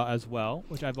cosplay as well,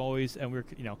 which I've always, and we're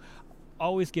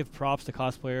always give props to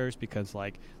cosplayers, because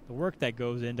like the work that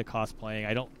goes into cosplaying,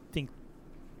 I don't think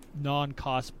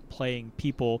non-cosplaying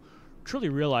people truly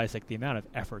realize like the amount of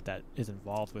effort that is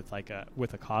involved with like a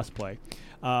cosplay.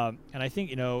 And I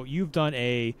think you've done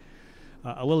a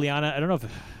Liliana. I don't know if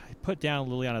I put down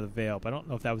Liliana the Veil, but I don't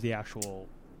know if that was the actual.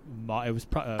 It was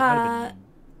might have been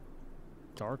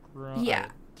Dark Run. Yeah,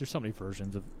 there's so many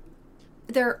versions of.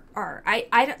 There are.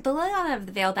 I the Liliana of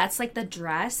the Veil. That's like the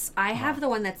dress. I have the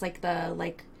one that's like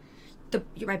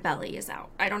my belly is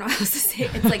out. I don't know how else to say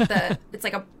it. It's like it's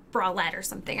like a bralette or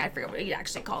something. I forget what you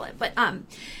actually call it. But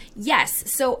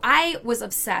yes. So I was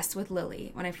obsessed with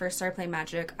Lily when I first started playing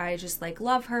Magic. I just like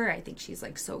love her. I think she's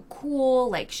like so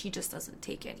cool. Like she just doesn't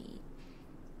take any,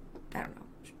 I don't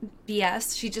know,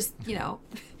 BS. She just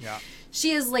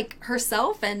she is like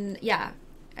herself, and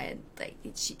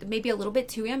she maybe a little bit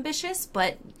too ambitious,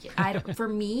 but for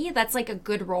me that's like a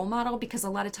good role model, because a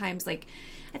lot of times like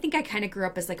I think I kind of grew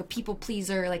up as like a people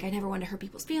pleaser. Like I never wanted to hurt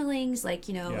people's feelings, like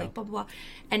like blah blah blah.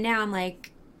 And now I'm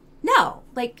like, no,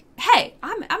 like, hey,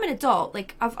 I'm an adult.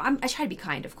 Like, I try to be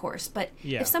kind, of course. But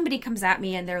Yeah. if somebody comes at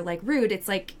me and they're like rude, it's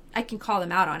like I can call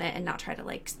them out on it and not try to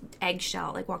like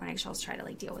eggshell, like walk on eggshells, try to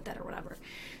like deal with it or whatever.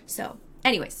 So,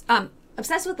 anyways,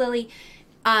 obsessed with Lily.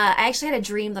 I actually had a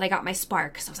dream that I got my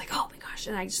spark. So I was like, oh my gosh.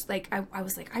 And I just like, I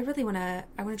was like, I want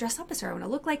to dress up as her. I want to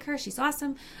look like her. She's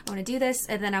awesome. I want to do this.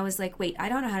 And then I was like, wait, I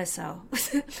don't know how to sew.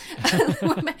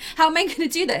 How am I going to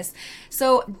do this?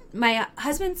 So my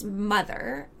husband's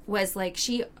mother was like,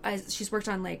 she's worked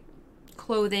on like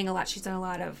clothing a lot. She's done a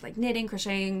lot of like knitting,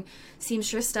 crocheting,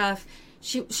 seamstress stuff.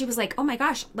 She was like, oh my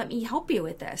gosh, let me help you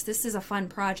with this. This is a fun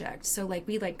project. So like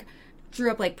we like drew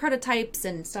up like prototypes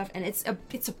and stuff, and it's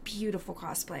a beautiful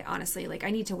cosplay, honestly. Like I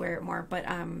need to wear it more, but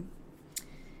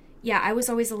yeah, I was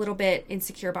always a little bit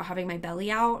insecure about having my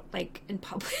belly out like in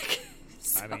public.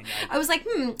 So I was like,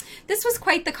 this was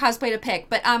quite the cosplay to pick.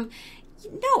 But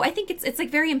no, I think it's like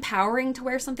very empowering to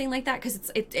wear something like that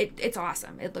because it's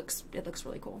awesome. It looks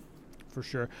really cool. For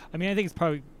sure. I mean, I think it's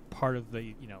probably part of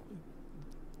the,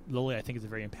 Lily, I think, is a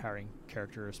very empowering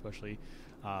character, especially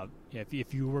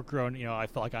if you were grown, I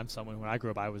felt like I'm someone, when I grew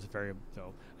up, I was very,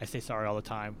 I say sorry all the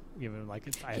time, even like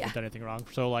I haven't done anything wrong.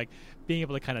 So like being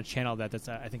able to kind of channel that's,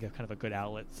 I think, a kind of a good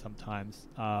outlet sometimes.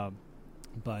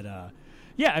 But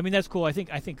yeah, I mean, that's cool. I think,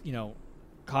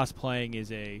 cosplaying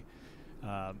is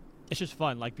it's just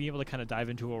fun, like being able to kind of dive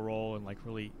into a role and like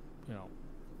really,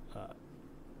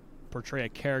 portray a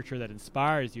character that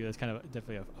inspires you. That's kind of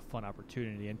definitely a fun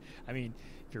opportunity. And I mean,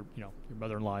 if your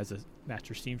mother-in-law is a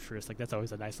master seamstress, like that's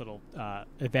always a nice little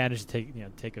advantage to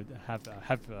have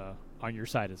on your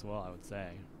side as well, I would say.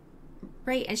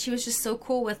 Right, and she was just so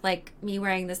cool with like me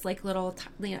wearing this like little,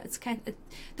 it's kind of,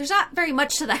 there's not very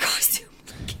much to that costume.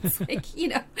 It's like,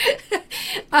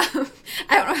 I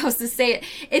don't know how else to say it.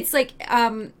 It's like,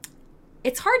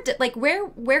 it's hard to like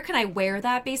where can I wear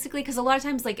that basically, because a lot of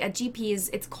times like at GP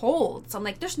it's cold, so I'm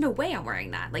like, there's no way I'm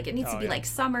wearing that. Like it needs to be like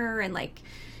summer and like,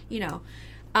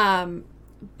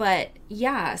 but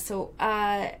yeah. So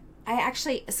I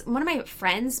actually, one of my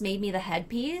friends made me the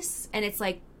headpiece, and it's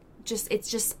like it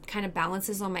just kind of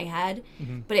balances on my head,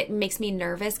 but it makes me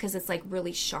nervous because it's like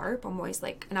really sharp. I'm always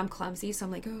like, and I'm clumsy, so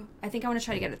I'm like, oh, I think I want to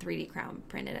try to get a 3D crown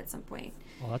printed at some point.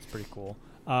 Well, that's pretty cool.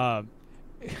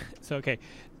 So okay.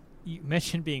 You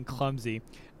mentioned being clumsy.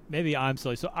 Maybe I'm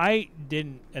silly. So I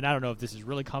didn't, and I don't know if this is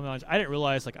really common knowledge, I didn't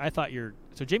realize, like, I thought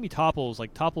so Jamie Topples,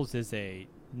 like, Topples is a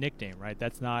nickname, right?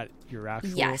 That's not your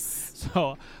actual. Yes.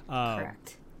 So,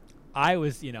 correct. I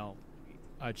was,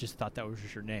 I just thought that was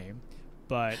just your name.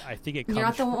 But I think it comes You're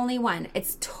not the only one.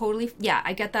 It's totally, yeah,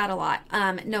 I get that a lot.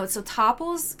 No, so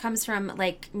Topples comes from,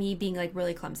 like, me being, like,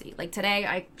 really clumsy. Like, today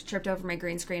I tripped over my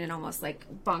green screen and almost, like,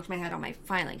 bonked my head on my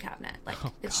filing cabinet. Like,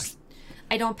 it's just,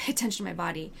 I don't pay attention to my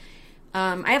body.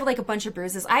 I have like a bunch of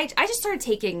bruises. I just started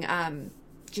taking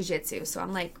jiu-jitsu, so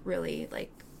I'm like really like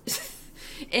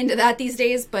into that these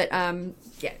days. But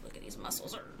yeah, look at these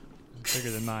muscles are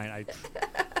bigger than mine.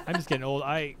 I'm just getting old.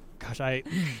 I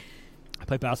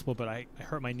play basketball, but I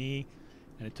hurt my knee,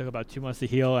 and it took about 2 months to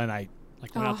heal. And I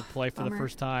like went out to play for the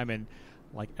first time, and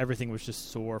like everything was just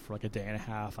sore for like a day and a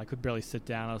half. I could barely sit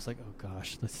down. I was like, oh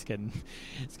gosh, it's getting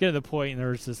to the point, and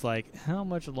there's just like, how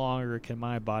much longer can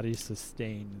my body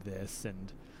sustain this?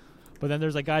 But then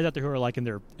there's like guys out there who are like in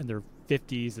their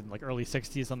 50s and like early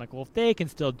 60s. I'm like, well, if they can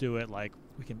still do it, like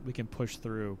we can push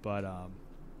through. But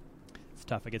it's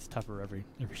tough. It gets tougher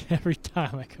every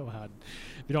time I go out.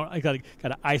 If you don't, I gotta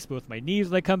ice both my knees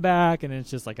when I come back, and it's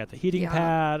just like at the heating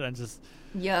pad and just.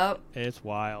 Yep. It's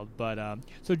wild. But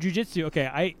so jiu-jitsu,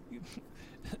 okay,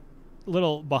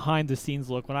 little behind the scenes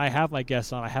look. When I have my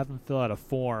guests on, I have them fill out a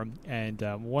form, and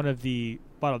one of the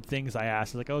bottom things I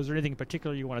asked is like, oh, is there anything in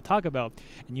particular you want to talk about?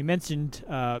 And you mentioned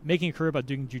making a career about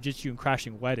doing jiu-jitsu and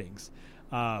crashing weddings.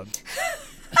 I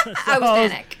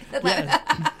was panic.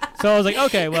 So I was like,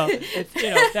 okay, well, it's,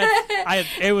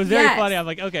 it was very funny. I'm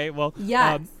like, okay, well,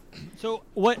 so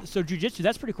jiu-jitsu,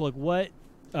 that's pretty cool. Like what,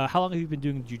 how long have you been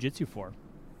doing jiu-jitsu for?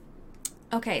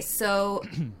 Okay, so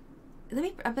let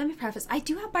me preface. I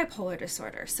do have bipolar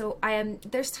disorder, so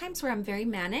there's times where I'm very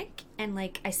manic and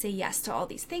like I say yes to all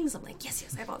these things. I'm like, yes,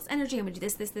 I have all this energy. I'm gonna do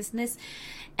this, and this,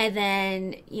 and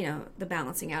then the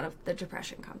balancing out of the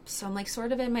depression comes. So I'm like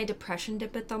sort of in my depression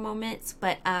dip at the moment.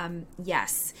 But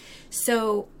yes,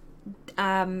 so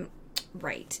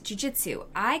right, jiu-jitsu.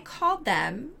 I called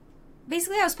them.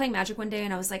 Basically, I was playing Magic one day,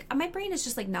 and I was like, my brain is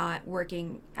just, like, not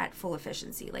working at full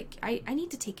efficiency. Like, I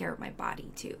need to take care of my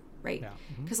body, too, right?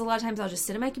 Because a lot of times I'll just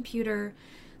sit at my computer,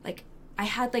 like, I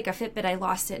had like a Fitbit. I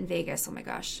lost it in Vegas. Oh my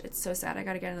gosh, it's so sad. I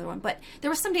got to get another one. But there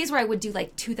were some days where I would do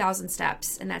like 2,000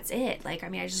 steps and that's it. Like, I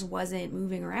mean, I just wasn't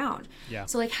moving around. Yeah.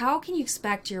 So like, how can you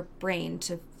expect your brain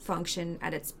to function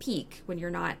at its peak when you're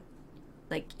not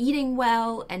like eating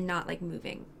well and not like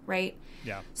moving, right?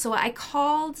 Yeah. So I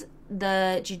called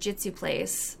the jiu-jitsu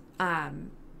place,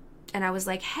 and I was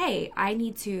like, hey, I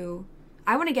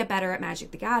want to get better at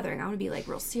Magic the Gathering. I want to be like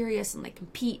real serious and like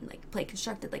compete and like play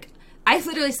constructed. Like, I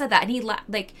literally said that, and he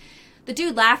like, the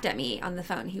dude laughed at me on the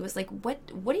phone. He was like, "What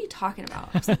are you talking about?"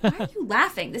 I was like, "Why are you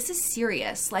laughing? This is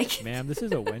serious." Like, ma'am, this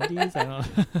is a Wendy's. I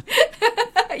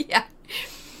don't. Yeah.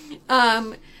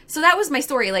 So that was my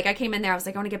story. Like, I came in there. I was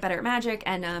like, I want to get better at Magic,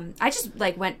 and I just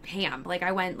like went ham. Like,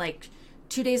 I went like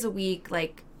 2 days a week.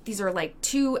 Like, these are like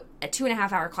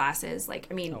 2.5 hour classes. Like,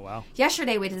 I mean, Oh, wow.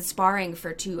 Yesterday we did sparring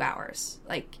for 2 hours.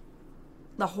 Like,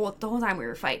 the whole time we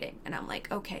were fighting, and I'm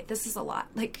like, okay, this is a lot.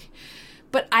 Like,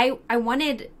 but I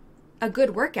wanted a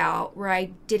good workout where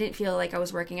I didn't feel like I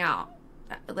was working out.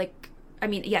 Like, I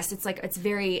mean, yes, it's like, it's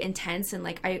very intense, and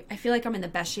like I feel like I'm in the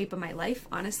best shape of my life,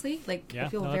 honestly. Like, Yeah, I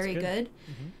feel no, very that's good.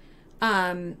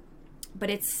 Mm-hmm. But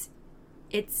it's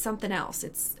something else.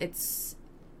 It's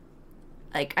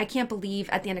like, I can't believe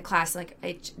at the end of class, like,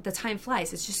 the time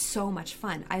flies. It's just so much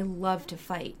fun. I love to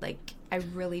fight. Like, I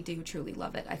really do truly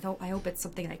love it. I hope it's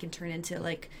something I can turn into,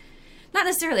 like, not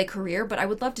necessarily a career, but I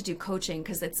would love to do coaching,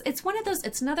 because it's one of those,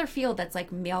 it's another field that's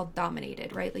like male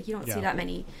dominated, right? Like, you don't see that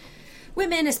many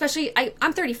women, especially,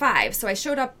 I'm 35, so I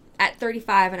showed up at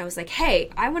 35 and I was like, hey,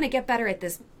 I want to get better at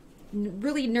this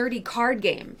really nerdy card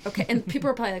game. Okay. And people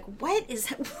are probably like, what is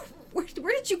that? Where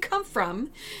did you come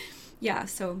from? Yeah.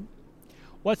 So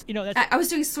What's that's I was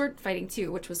doing sword fighting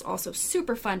too, which was also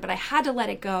super fun, but I had to let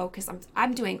it go because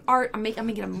I'm doing art. I'm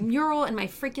making a mural in my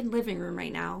freaking living room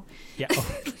right now. yeah.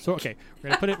 Oh, so okay,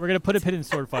 we're gonna put a pin in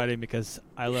sword fighting because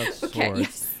I love swords. Okay,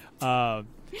 yes.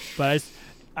 But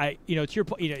I to your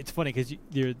point, it's funny because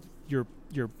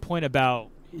your point about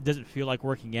it doesn't feel like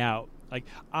working out. Like,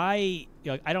 I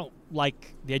don't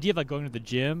like the idea of like going to the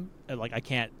gym. And, like, I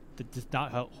can't. That does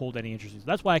not hold any interest. So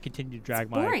that's why I continue to drag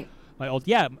my old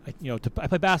I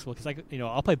play basketball because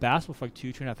I'll play basketball for like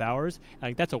 2.5 hours. And,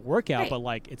 like, that's a workout, Right. but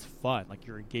like it's fun. Like,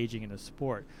 you're engaging in a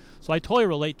sport. So I totally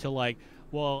relate to like,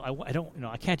 well, I don't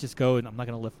I can't just go and I'm not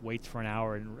going to lift weights for an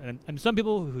hour. And some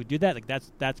people who do that, like,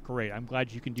 that's great. I'm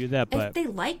glad you can do that. But If they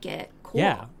like it, cool.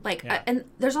 Yeah, Like, yeah. and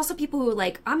there's also people who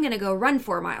like, I'm gonna go run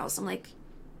 4 miles. I'm like,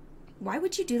 why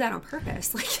would you do that on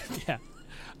purpose? Like, yeah.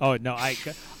 Oh no, I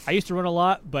used to run a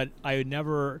lot, but I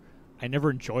never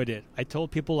enjoyed it. I told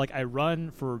people like I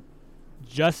run for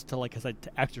just to like to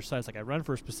exercise. Like, I run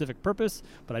for a specific purpose,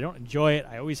 but I don't enjoy it.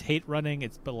 I always hate running.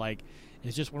 It's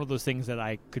just one of those things that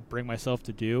I could bring myself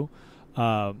to do.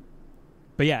 But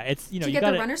yeah, it's do you get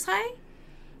the runner's high?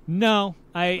 No,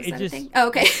 Was that a thing? Oh,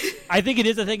 okay. I think it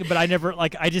is a thing, but I never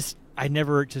I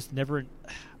never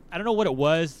I don't know what it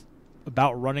was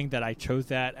about running that I chose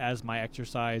that as my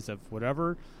exercise of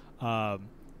whatever.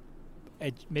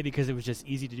 Maybe because it was just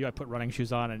easy to do. I put running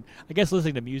shoes on, and I guess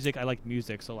listening to music. I like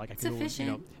music, so like I It's could,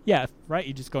 efficient. yeah, right.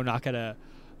 You just go knock at a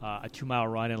 2-mile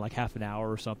run in like half an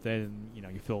hour or something,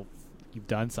 and you feel you've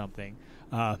done something.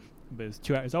 But it's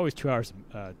 2 hours. It's always 2 hours,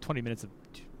 20 minutes of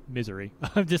misery.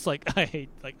 I'm just like, I hate,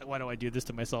 like, why do I do this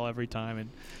to myself every time? And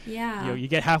Yeah. you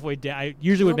get halfway down. I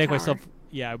usually would make Willpower.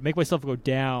 myself go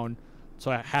down, so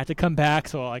I had to come back.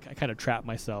 So like I kind of trap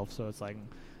myself. So it's like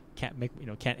can't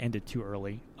end it too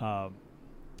early.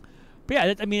 But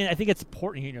yeah, I mean, I think it's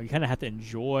important. You kind of have to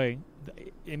enjoy.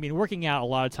 I mean, working out a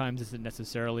lot of times isn't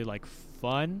necessarily like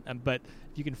fun, but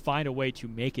if you can find a way to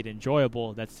make it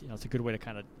enjoyable, that's it's a good way to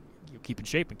kind of keep in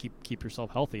shape and keep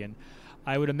yourself healthy. And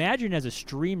I would imagine as a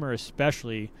streamer,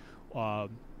 especially, how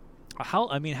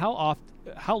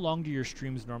long do your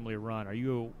streams normally run? Do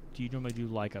you normally do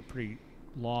like a pretty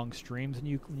long streams when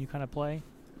you kind of play?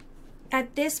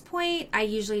 At this point, I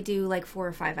usually do like 4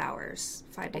 or 5 hours,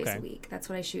 5 days Okay. a week. That's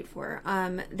what I shoot for.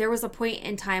 There was a point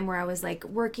in time where I was like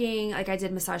working, like I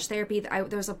did massage therapy. There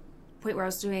was a point where I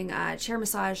was doing chair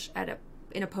massage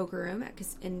in a poker room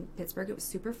in Pittsburgh. It was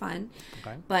super fun.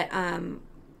 Okay. But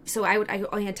so I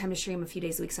only had time to stream a few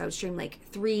days a week, so I would stream like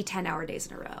 3 10-hour days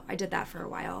in a row. I did that for a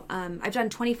while. I've done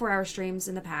 24-hour streams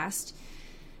in the past,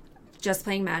 just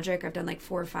playing Magic. I've done like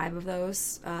 4 or 5 of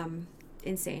those.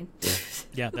 Insane.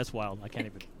 Yeah, that's wild. I can't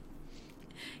even.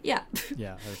 Yeah.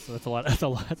 Yeah, that's a lot. That's a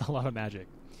lot of Magic.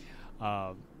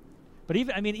 But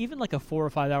even like a 4 or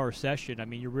 5 hour session. I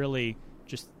mean, you're really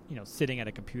just sitting at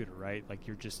a computer, right? Like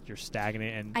you're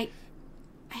stagnant and.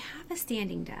 I have a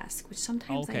standing desk, which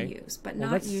sometimes I Okay. use, but Well,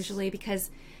 not that's- usually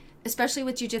because, especially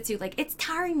with jiu-jitsu, like it's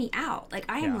tiring me out. Like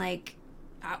I am Yeah. like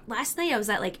last night I was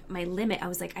at like my limit. I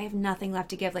was like, I have nothing left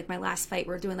to give. Like my last fight,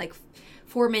 we're doing like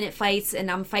 4-minute fights, and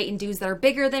I'm fighting dudes that are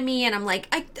bigger than me, and I'm like,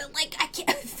 I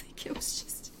can't. It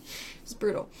was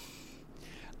brutal.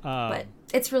 But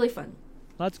it's really fun.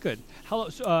 Well, that's good. How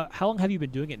long have you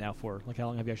been doing it now for? Like, how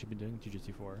long have you actually been doing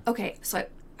jiu-jitsu for? Okay, so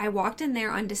I walked in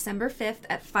there on December 5th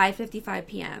at 5:55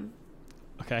 p.m.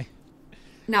 Okay.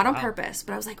 Not on purpose,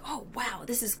 but I was like, oh wow,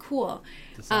 this is cool.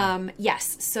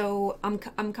 Yes, so I'm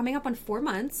coming up on 4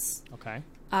 months. Okay.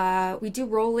 We do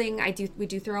rolling. We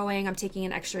do throwing. I'm taking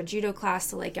an extra judo class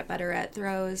to like get better at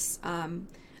throws.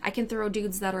 I can throw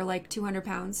dudes that are like 200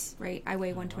 pounds, right? I weigh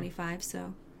 125,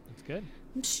 so that's good.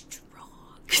 I'm strong.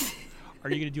 Are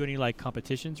you going to do any like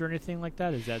competitions or anything like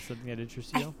that? Is that something that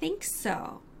interests you? I think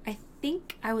so. I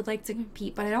think I would like to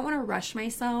compete, but I don't want to rush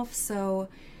myself. So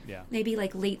maybe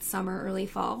like late summer, early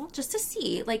fall, just to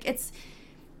see. Like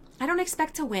I don't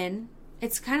expect to win.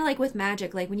 It's kind of like with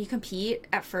magic. Like when you compete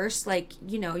at first, like,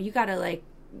 you know, you got to like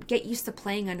get used to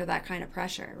playing under that kind of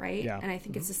pressure, right? Yeah. And I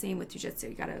think it's the same with jiu-jitsu.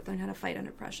 You got to learn how to fight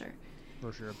under pressure.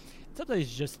 For sure. Sometimes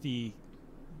it's just the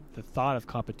thought of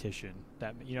competition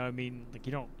that, you know what I mean? Like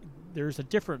there's a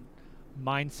different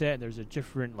mindset, and there's a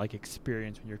different like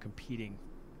experience when you're competing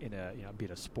in a, you know, be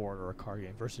it a sport or a card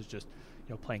game versus just,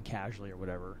 you know, playing casually or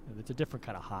whatever. And it's a different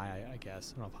kind of high, I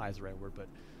guess. I don't know if high is the right word, but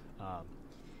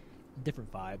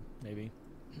different vibe maybe.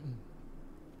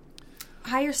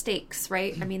 Higher stakes,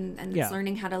 right? I mean, and it's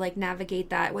learning how to like navigate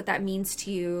that, what that means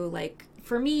to you. Like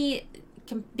for me,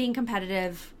 being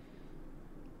competitive,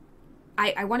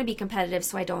 I want to be competitive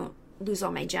so I don't lose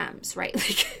all my gems, right?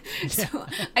 Like, so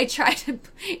I try to,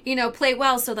 you know, play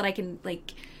well so that I can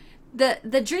like,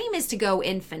 the dream is to go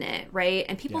infinite, right?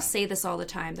 And people say this all the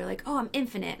time. They're like, oh, I'm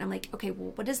infinite. And I'm like, okay,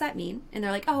 well, what does that mean? And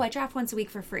they're like, oh, I draft once a week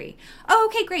for free. Oh,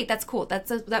 okay, great. That's cool.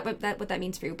 That's what that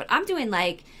means for you. But I'm doing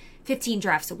like 15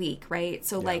 drafts a week, right?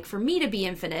 So like for me to be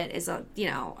infinite is you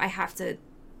know, I have to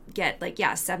get like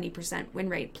 70% win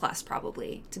rate plus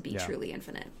probably to be truly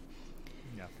infinite.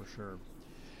 Yeah, for sure.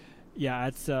 Yeah,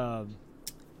 it's a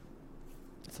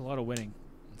lot of winning.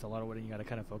 It's a lot of winning you got to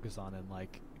kind of focus on, and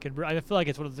like I feel like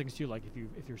it's one of the things too. Like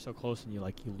if you're so close and you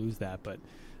lose that, but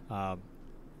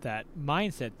that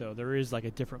mindset though, there is like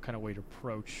a different kind of way to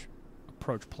approach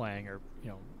playing, or you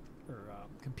know, or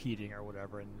competing or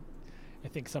whatever. And I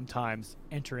think sometimes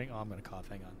entering. Oh, I'm going to cough.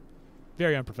 Hang on.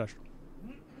 Very unprofessional.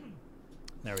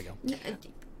 There we go.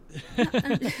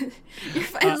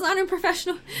 It's not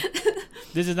unprofessional.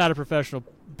 This is not a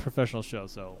professional show,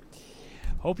 so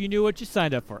hope you knew what you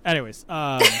signed up for. Anyways,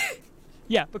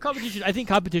 yeah, but competition. I think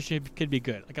competition can be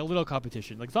good, like a little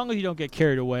competition. Like as long as you don't get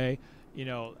carried away, you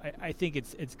know. I think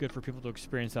it's good for people to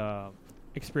experience a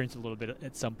little bit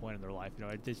at some point in their life. You know,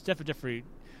 it's definitely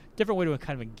different way to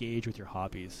kind of engage with your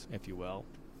hobbies, if you will.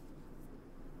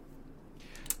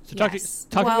 So talk to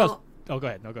me about. Oh, go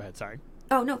ahead. No, go ahead. Sorry.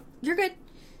 Oh no, you're good.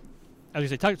 I was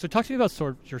gonna say, talk to me about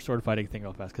your sword fighting thing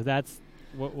real fast, because that's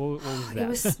what was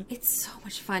that? It's so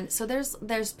much fun. So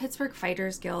there's Pittsburgh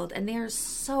Fighters Guild, and they are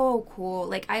so cool.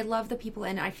 Like I love the people,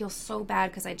 and I feel so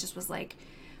bad because I just was like,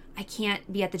 I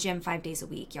can't be at the gym 5 days a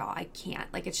week, y'all. I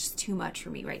can't. Like it's just too much for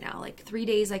me right now. Like 3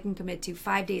 days I can commit to,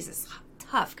 5 days is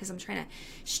tough because I'm trying to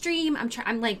stream. I'm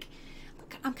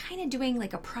kind of doing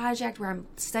like a project where I'm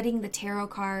studying the tarot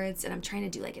cards, and I'm trying to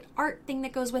do like an art thing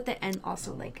that goes with it, and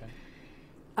also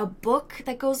a book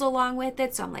that goes along with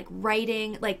it. So I'm like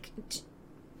writing, like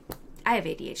I have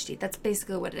ADHD. That's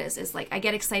basically what it is. Is like I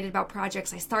get excited about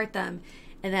projects, I start them,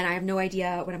 and then I have no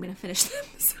idea when I'm going to finish them.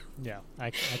 So,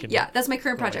 I can. Yeah, that's my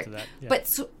current project. Yeah. But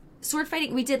sword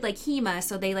fighting, we did like HEMA,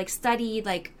 so they like studied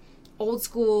like old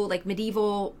school, like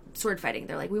medieval sword fighting.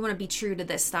 They're like, we want to be true to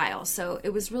this style. So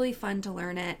it was really fun to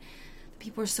learn it.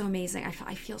 People are so amazing.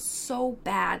 I feel so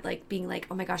bad, like being like,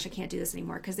 oh my gosh, I can't do this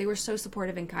anymore, because they were so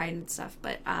supportive and kind and stuff.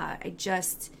 But I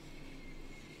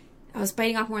was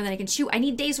biting off more than I can chew. I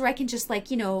need days where I can just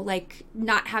like, you know, like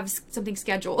not have something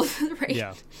scheduled, right?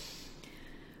 Yeah.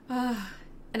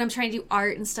 And I'm trying to do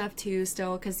art and stuff too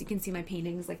still, because you can see my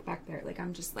paintings like back there. Like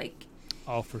I'm just like,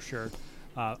 oh, for sure.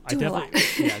 I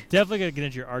definitely gonna get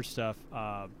into your art stuff.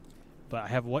 But I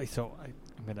have so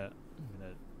I'm gonna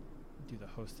do the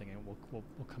hosting, and we'll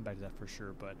come back to that for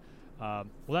sure. But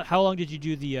how long did you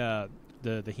do the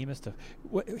HEMA stuff?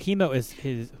 HEMA is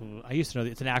I used to know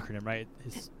that it's an acronym, right?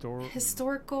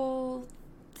 Historical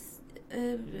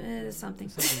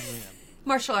something. Yeah.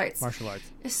 Martial arts.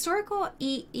 Historical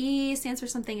E stands for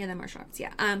something, and then martial arts.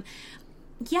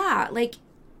 Yeah, like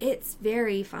it's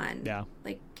very fun. Yeah.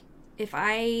 Like if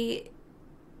I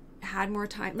had more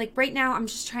time, like right now I'm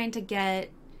just trying to get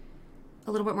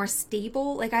a little bit more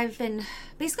stable. Like I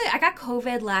got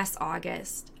COVID last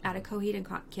August at a Coheed and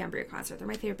Cambria concert. They're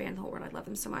my favorite band in the whole world. I love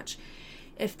them so much.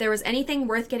 If there was anything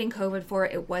worth getting COVID for,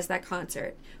 it was that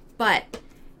concert. But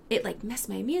it like messed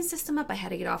my immune system up. I had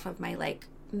to get off of my like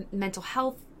mental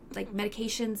health like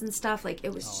medications and stuff. Like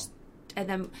it was just, and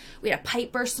then we had a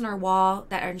pipe burst in our wall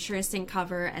that our insurance didn't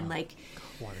cover, and like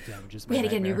water damage is we had to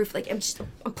get a new roof. Like I'm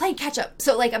playing catch up.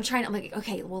 So like I'm like,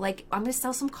 okay, well, like I'm gonna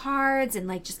sell some cards and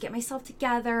like just get myself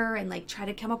together and like try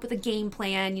to come up with a game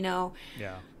plan, you know.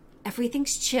 Yeah.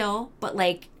 Everything's chill, but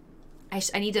like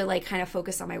I need to like kind of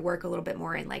focus on my work a little bit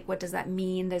more, and like what does that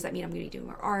mean? Does that mean I'm gonna be doing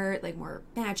more art, like more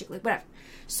magic, like whatever?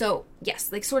 So yes,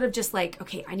 like sort of just like,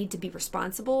 okay, I need to be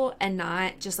responsible and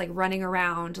not just like running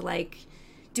around like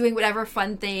doing whatever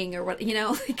fun thing or what, you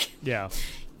know, like yeah.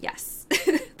 Yes.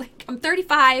 Like I'm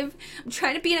 35. I'm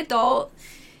trying to be an adult.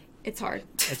 It's hard.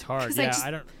 It's hard. Yeah,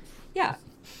 I don't. Yeah.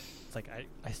 It's like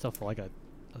I still feel like a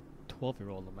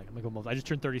 12-year-old. I'm like almost. I just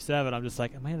turned 37. I'm just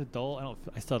like, am I an adult?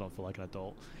 I still don't feel like an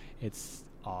adult. It's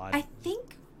odd. I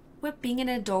think what being an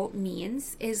adult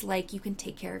means is like you can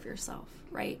take care of yourself,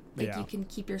 right? Like you can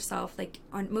keep yourself like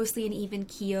on mostly an even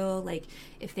keel. Like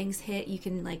if things hit, you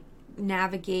can like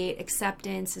navigate.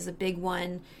 Acceptance is a big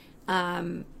one.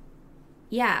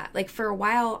 Yeah, like for a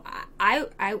while,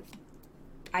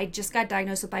 I just got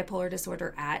diagnosed with bipolar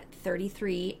disorder at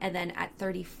 33, and then at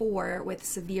 34 with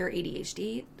severe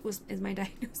ADHD is my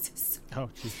diagnosis. Oh,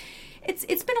 geez.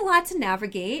 It's been a lot to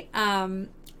navigate.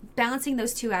 Balancing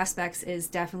those two aspects is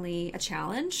definitely a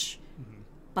challenge,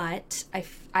 but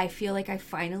I feel like I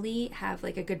finally have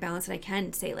like a good balance, and I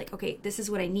can say like, okay, this is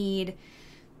what I need.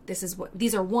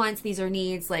 These are wants, these are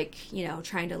needs. Like, you know,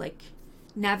 trying to like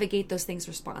navigate those things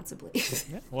responsibly.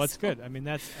 Yeah, well, that's good. I mean,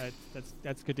 that's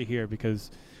good to hear, because,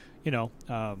 you know,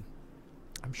 I'm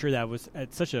sure that was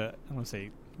at such a, I want to say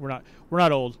we're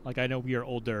not old. Like I know we are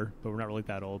older, but we're not really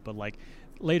that old. But like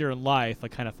later in life,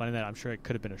 like kind of finding that, I'm sure it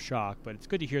could have been a shock. But it's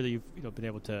good to hear that you've been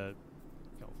able to,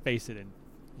 face it and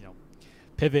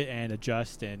pivot and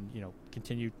adjust and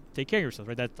continue to take care of yourself.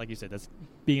 Right? That's like you said. That's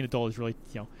being an adult is really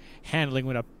handling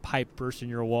when a pipe bursts in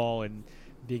your wall and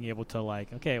being able to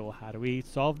like, okay, well, how do we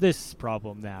solve this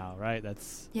problem now, right?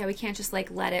 That's we can't just like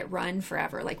let it run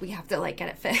forever. Like we have to like get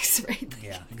it fixed, right?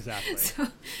 Yeah, exactly. So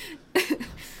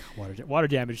water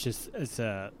damage just as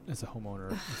a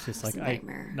homeowner, it's just like a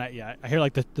nightmare. I hear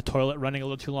like the toilet running a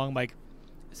little too long. I'm like,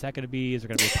 is there going to be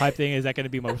a pipe thing? Is that going to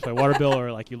be my water bill?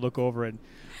 Or like you look over and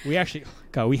we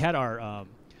had our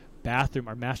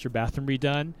master bathroom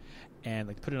redone and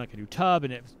like put in like a new tub,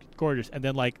 and it was gorgeous. And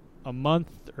then like a month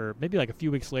or maybe like a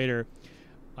few weeks later,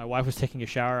 my wife was taking a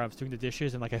shower. I was doing the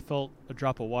dishes, and like I felt a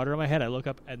drop of water on my head. I look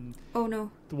up, and oh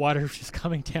no, the water was just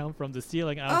coming down from the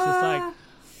ceiling. I was just like,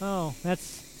 oh,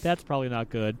 that's probably not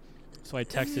good. So I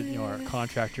texted our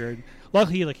contractor, and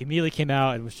luckily he like immediately came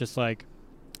out and was just like,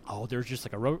 oh, there's just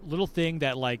like a little thing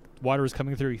that like water was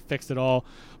coming through. He fixed it all,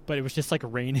 but it was just like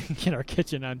raining in our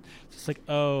kitchen. I'm just like,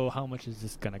 oh, how much is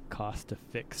this gonna cost to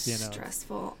fix?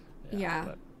 Stressful.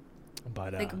 Yeah.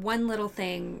 But like one little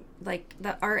thing, like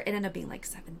the art, it ended up being like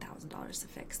 $7,000 to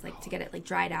fix, like to get it like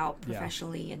dried out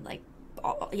professionally, and like,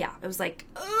 it was like,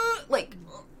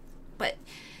 but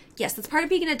yes, that's part of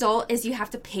being an adult is you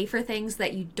have to pay for things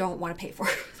that you don't want to pay for.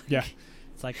 Yeah,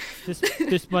 it's like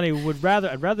this money I'd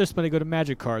rather this money go to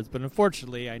magic cards, but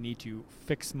unfortunately I need to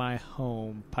fix my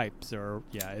home pipes, or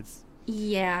that's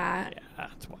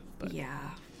why.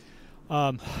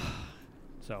 But,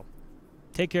 so.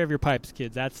 Take care of your pipes,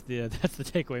 kids. That's the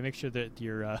takeaway. Make sure that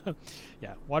your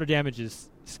water damage is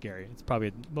scary. It's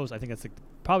probably I think that's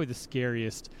probably the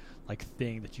scariest like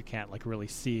thing that you can't like really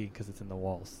see because it's in the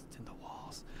walls. It's in the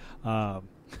walls.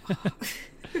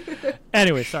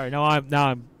 Anyway, sorry. Now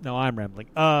I'm rambling.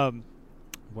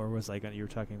 Where was I going? You were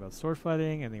talking about sword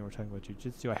fighting, and then you were talking about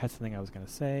jiu-jitsu. I had something I was going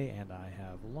to say, and I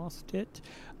have lost it.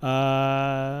 All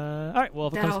right. Well,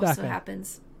 if it comes back, that also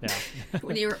happens. Yeah.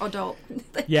 When you're adult.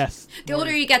 Yes. The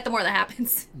older you get, the more that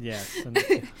happens. Yes,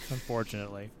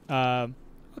 unfortunately.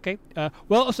 Okay.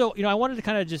 Well, so I wanted to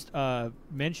kind of just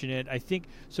mention it. I think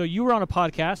so. You were on a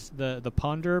podcast, the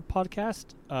Ponder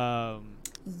podcast.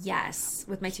 Yes,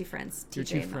 with my two friends,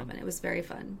 TJ and Melvin. It was very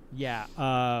fun. Yeah.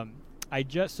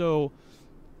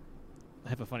 I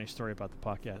have a funny story about the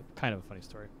podcast. Kind of a funny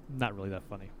story. Not really that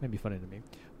funny. Maybe funny to me.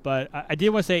 But I did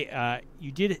want to say,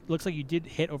 looks like you did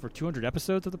hit over 200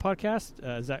 episodes of the podcast.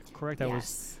 Is that correct?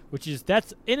 Yes.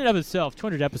 That's in and of itself,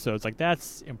 200 episodes. Like,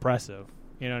 that's impressive.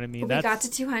 You know what I mean? We got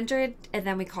to 200, and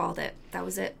then we called it. That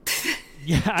was it.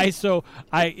 Yeah, as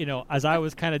I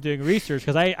was kind of doing research,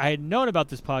 because I had known about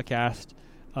this podcast,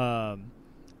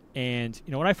 And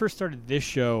when I first started this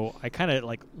show, I kind of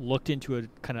like looked into a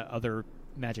kind of other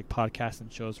Magic podcasts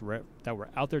and shows that were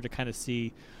out there to kind of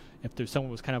see if there's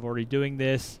someone was kind of already doing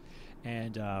this.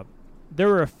 And there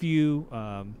were a few,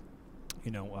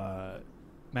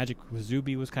 Magic with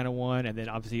Zuby was kind of one, and then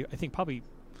obviously I think probably,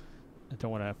 I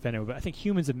don't want to offend anyone, but I think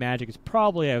Humans of Magic is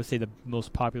probably, I would say, the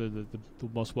most popular, the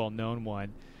most well-known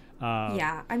one.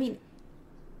 Yeah, I mean,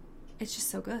 it's just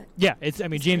so good. Yeah,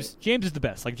 James is the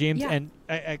best. Like James, Yeah.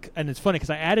 and it's funny because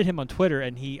I added him on Twitter,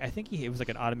 and I think it was like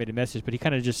an automated message, but he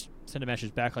kind of just sent a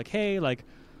message back like, "Hey, like,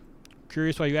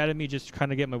 curious why you added me, just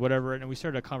kind of get my whatever," and we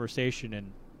started a conversation,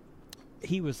 and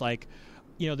he was like,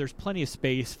 there's plenty of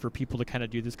space for people to kind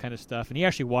of do this kind of stuff, and he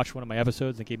actually watched one of my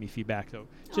episodes and gave me feedback. So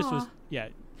just was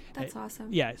That's awesome.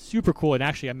 Yeah, super cool. And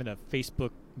actually, I'm in a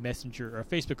Facebook Messenger or a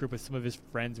Facebook group with some of his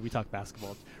friends. We talk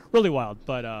basketball. It's really wild.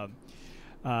 But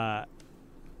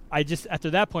I just,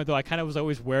 after that point, though, I kind of was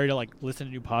always wary to, like, listen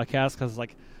to new podcasts because,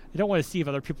 like, I don't want to see if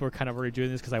other people are kind of already doing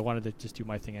this because I wanted to just do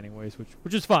my thing anyways,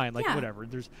 which is fine. Like, whatever.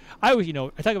 I always, we're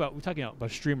talking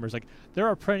about streamers. Like, there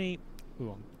are plenty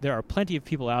of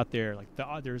people out there. Like,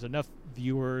 there's enough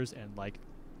viewers and, like,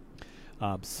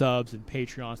 subs and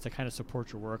Patreons to kind of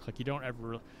support your work. Like,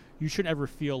 you shouldn't ever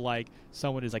feel like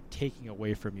someone is like taking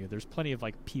away from you. There's plenty of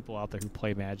like people out there who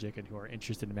play Magic and who are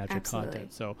interested in Magic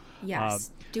content. So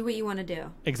yes, do what you want to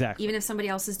do. Exactly. Even if somebody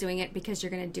else is doing it, because you're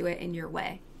going to do it in your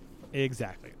way.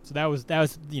 Exactly. So that was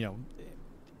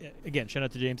again, shout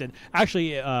out to James. And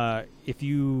actually, if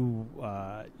you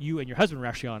and your husband were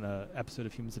actually on an episode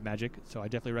of Humans of Magic, so I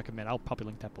definitely recommend. I'll probably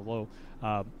link that below.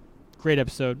 Great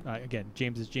episode. Again,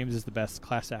 James is the best,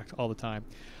 class act all the time.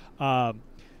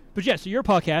 But yeah, so your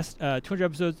podcast, 200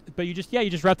 episodes, but you just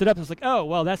wrapped it up. I was like, oh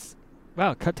well,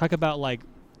 talk about like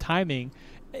timing.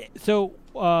 So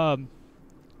and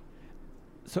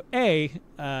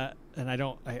I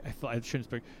feel I shouldn't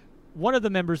speak. One of the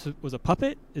members was a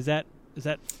puppet. Is that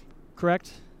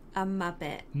correct? A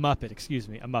Muppet. Muppet, excuse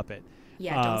me, a Muppet.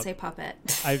 Yeah, don't say puppet.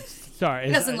 I'm sorry.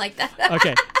 He doesn't like that.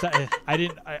 Okay, so I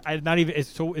didn't. I'm not even.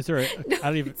 So is there? No, I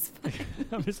don't even.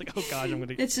 I'm just like, oh gosh, I'm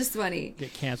gonna. It's just funny.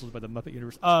 Get canceled by the Muppet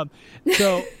universe.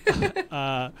 So,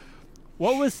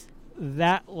 what was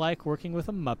that like working with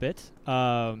a Muppet?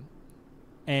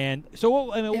 And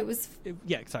so it was.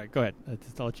 Yeah, sorry. Go ahead.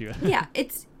 I'll let you. Yeah,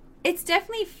 it's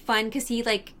definitely fun because he's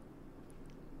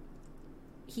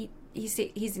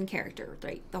in character,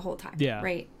 right, the whole time. Yeah.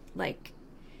 Right. Like.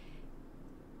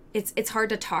 It's hard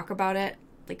to talk about it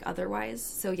like otherwise.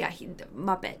 So yeah,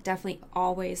 Muppet, definitely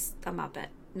always the Muppet,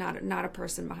 not a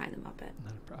person behind the Muppet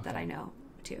that I know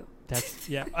too. That's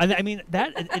I mean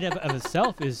that in of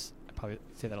itself is, I probably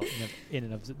say that in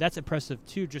and of itself, that's impressive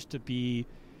too, just to be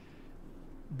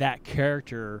that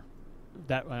character,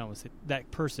 that I don't want to say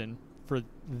that person for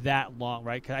that long,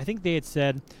 right? Because I think they had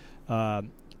said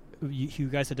you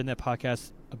guys had done that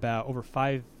podcast about over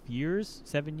 5 years,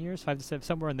 7 years, 5 to 7,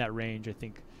 somewhere in that range, I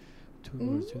think. I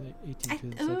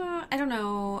don't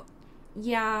know.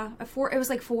 Yeah, it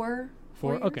was like 4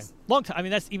 years. Okay, long time. I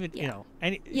mean, that's even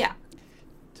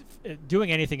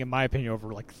doing anything, in my opinion,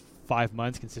 over like 5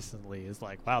 months consistently is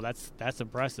like, wow, that's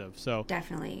impressive. So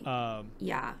definitely,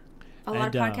 yeah. A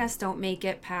lot of podcasts don't make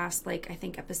it past, like, I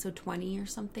think episode 20 or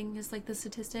something is like the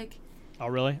statistic. Oh,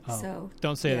 really? Oh. So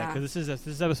don't say that, because this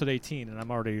is episode 18, and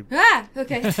I'm already.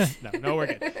 Okay. no, we're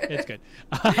good. It's good.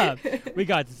 We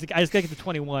got this. I just gotta get to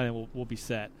 21, and we'll be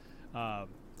set. And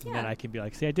then I can be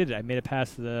like, see, I did it. I made it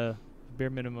past the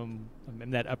bare minimum. I'm in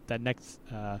that next.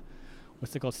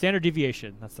 What's it called? Standard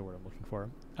deviation. That's the word I'm looking for.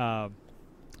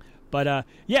 But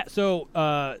yeah. So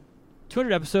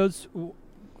 200 episodes.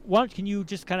 Can you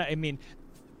just kind of? I mean,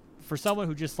 for someone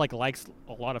who just like likes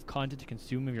a lot of content to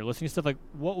consume and you're listening to stuff, like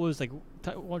what was like,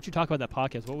 why don't you talk about that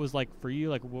podcast? What was like for you?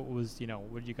 Like what was,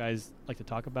 what did you guys like to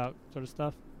talk about, sort of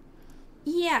stuff?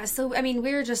 Yeah, so I mean,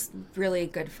 we were just really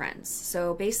good friends.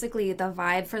 So basically the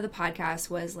vibe for the podcast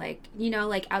was like,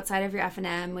 like outside of your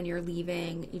F&M when you're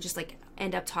leaving, you just like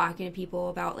end up talking to people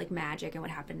about like Magic and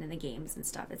what happened in the games and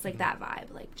stuff. It's like that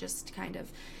vibe, like just kind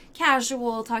of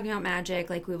casual talking about Magic.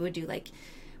 Like we would do like,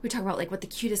 we talk about like what the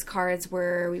cutest cards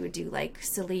were. We would do like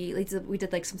silly, we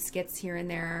did like some skits here and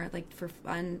there, like for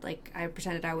fun. Like I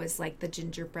pretended I was like the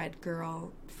gingerbread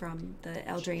girl from the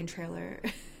Eldraine trailer.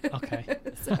 Okay.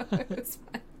 So it was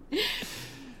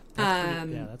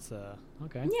fun. That's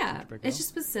okay. Yeah, it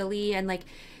just was silly. And like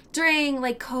during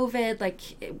like COVID, like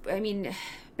I mean,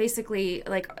 basically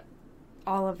like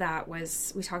all of that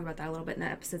was, we talked about that a little bit in the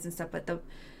episodes and stuff, but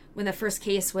when the first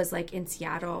case was like in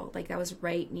Seattle, like that was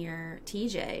right near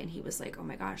TJ, and he was like, oh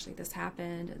my gosh, like this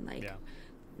happened, and like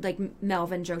like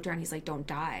Melvin joked around, he's like, don't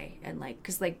die. And like,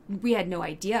 because like we had no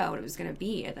idea what it was going to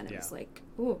be. And then it was like,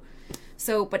 ooh.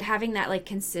 So, but having that like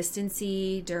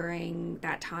consistency during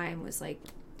that time was like,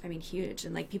 I mean, huge.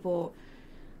 And like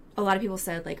a lot of people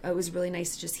said like, oh, it was really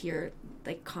nice to just hear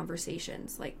like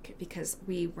conversations, like, because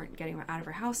we weren't getting out of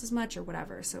our house as much or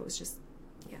whatever. So it was just,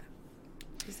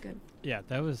 it was good. Yeah,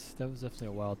 that was definitely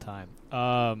a wild time.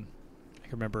 I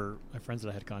can remember my friends that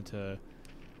I had gone to,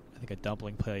 I think, a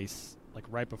dumpling place like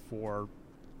right before,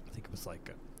 I think it was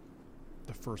like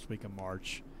the first week of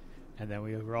March, and then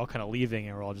we were all kind of leaving,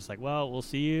 and we're all just like, well, we'll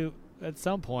see you at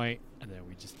some point, and then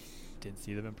we just didn't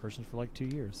see them in person for like 2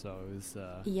 years. So it was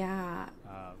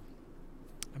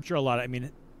I'm sure I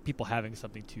mean, people having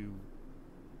something to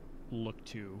look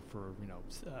to for, you know,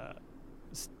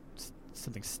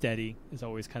 something steady is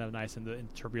always kind of nice in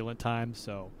turbulent times.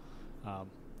 So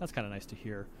that's kind of nice to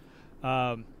hear.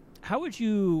 How would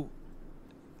you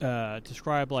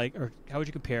describe, like, or how would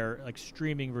you compare like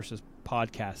streaming versus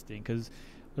podcasting? Because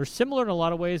they're similar in a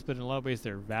lot of ways, but in a lot of ways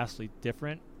they're vastly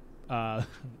different. Does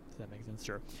that make sense?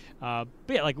 Sure. But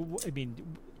yeah, like, I mean,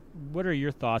 what are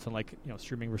your thoughts on, like, you know,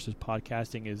 streaming versus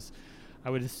podcasting? Is, I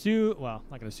would assume, well, I'm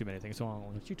not going to assume anything, so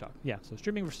I'll let you talk. Yeah, so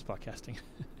streaming versus podcasting.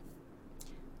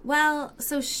 Well,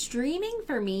 so streaming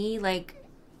for me, like,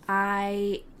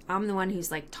 I'm the one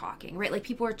who's like talking, right? Like,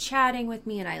 people are chatting with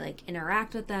me and I like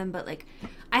interact with them, but like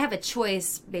I have a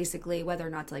choice basically whether or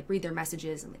not to like read their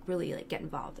messages and like really like get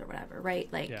involved or whatever, right?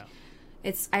 Like,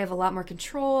 I have a lot more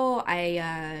control.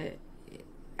 I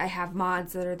have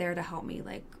mods that are there to help me,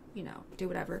 like, you know, do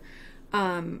whatever.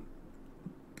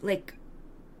 Like,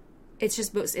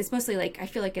 it's mostly like, I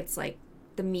feel like it's like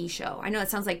the me show. I know it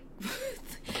sounds like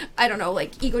I don't know,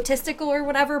 like egotistical or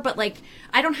whatever, but like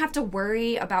I don't have to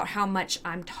worry about how much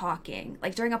I'm talking.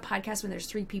 Like during a podcast when there's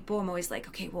 3 people, I'm always like,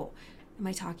 okay, well, am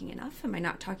I talking enough? Am I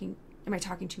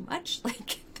talking too much?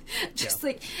 Like, just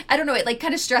like, I don't know, it like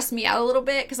kind of stressed me out a little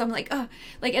bit because I'm like, oh,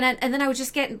 like, and then I would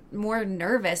just get more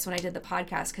nervous when I did the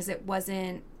podcast because it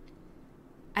wasn't,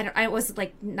 I was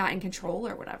like not in control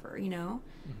or whatever, you know?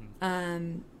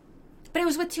 Mm-hmm. But it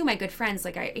was with 2 of my good friends.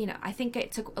 Like, I think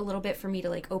it took a little bit for me to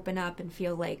like open up and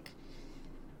feel like,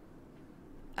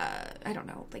 I don't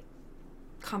know, like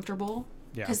comfortable.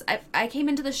 Yeah. Because I came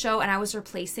into the show and I was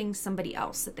replacing somebody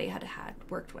else that they had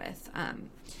worked with,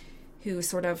 who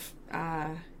sort of,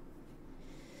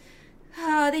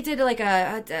 they did like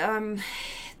a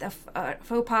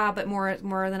faux pas, but more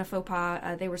than a faux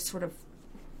pas. They were sort of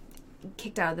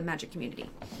kicked out of the magic community.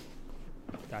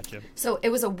 Gotcha. So it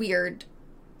was a weird,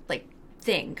 like,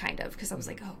 thing kind of, because I was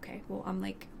like, oh, okay, well, I'm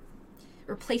like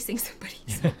replacing somebody.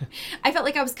 So I felt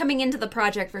like I was coming into the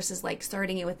project versus like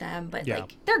starting it with them, but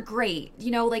like they're great,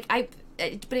 you know, like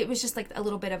but it was just like a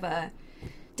little bit of a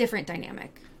different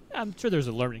dynamic. I'm sure there's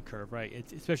a learning curve, right?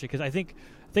 It's especially because I think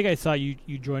I saw you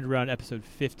joined around episode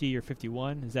 50 or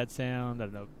 51. Does that sound? I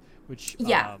don't know. Which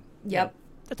yep.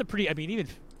 That's a pretty. I mean, even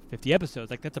 50 episodes,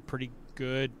 like that's a pretty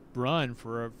good run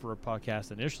for a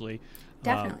podcast initially.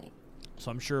 Definitely.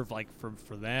 So I'm sure, like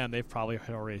for them, they've probably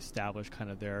had already established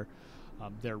kind of their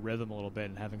rhythm a little bit,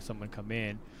 and having someone come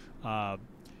in.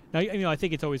 Now, you know, I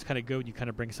think it's always kind of good when you kind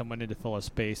of bring someone in to fill a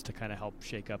space to kind of help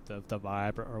shake up the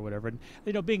vibe or whatever. And,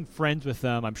 you know, being friends with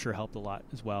them, I'm sure helped a lot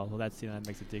as well. So that's, you know, that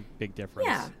makes a big difference.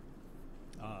 Yeah.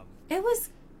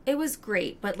 It was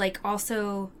great, but like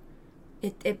also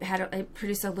it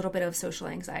produced a little bit of social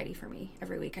anxiety for me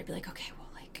every week. I'd be like, okay, well,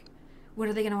 like, what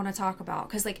are they going to want to talk about?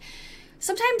 Because like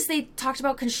sometimes they talked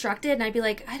about constructed and I'd be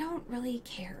like, I don't really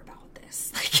care about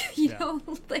this. Like, you know,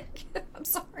 like, I'm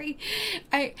sorry.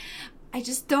 I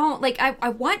just don't, like, I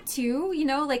want to, you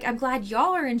know, like, I'm glad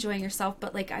y'all are enjoying yourself,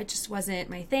 but, like, I just wasn't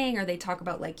my thing. Or they talk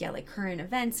about, like, like, current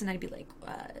events, and I'd be like,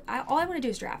 all I want to do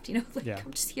is draft, you know? Like,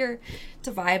 I'm just here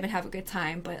to vibe and have a good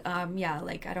time. But,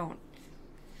 like,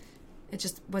 it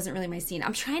just wasn't really my scene.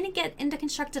 I'm trying to get into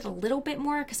constructed a little bit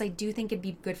more, because I do think it'd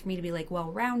be good for me to be, like,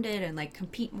 well-rounded and, like,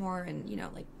 compete more and, you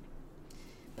know, like,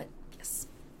 but, yes.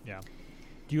 Yeah.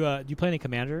 Do you play any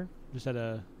Commander? Is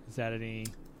that any...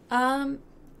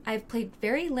 I've played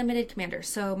very limited Commander.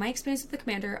 So my experience with the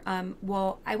Commander,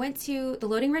 I went to the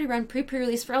Loading Ready Run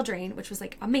pre-release for Eldraine, which was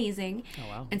like amazing. Oh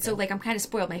wow! And so like I'm kind of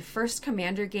spoiled. My first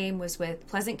Commander game was with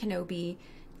Pleasant Kenobi.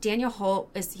 Daniel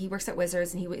Holt he works at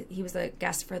Wizards, and he was a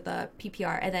guest for the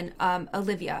PPR, and then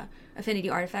Olivia, Affinity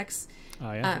Artifacts.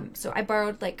 Oh, yeah. So I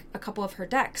borrowed like a couple of her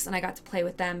decks, and I got to play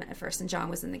with them at first. And John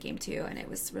was in the game too, and it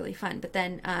was really fun. But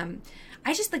then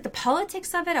I just like the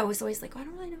politics of it. I was always like, I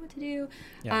don't really know what to do.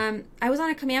 Yeah. I was on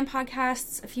a command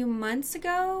podcast a few months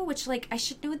ago, which like I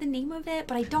should know the name of it,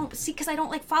 but I don't see because I don't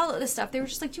like follow this stuff. They were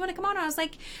just like, do you want to come on? And I was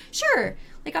like, sure.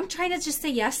 Like I'm trying to just say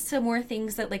yes to more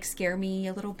things that like scare me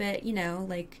a little bit, you know,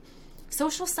 like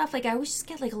social stuff. Like I always just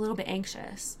get like a little bit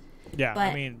anxious. Yeah.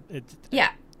 But, I mean,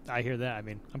 yeah. I hear that. I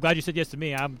mean, I'm glad you said yes to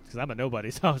me. Because I'm a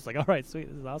nobody. So I was like, all right, sweet.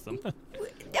 This is awesome. No.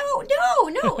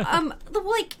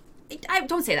 Like, I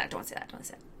don't say that. Don't say that.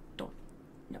 Don't.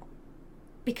 No.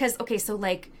 Because okay, so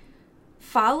like,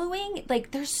 following,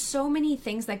 like, there's so many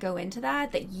things that go into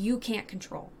that you can't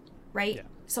control, right? Yeah.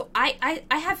 So I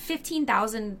have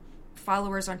 15,000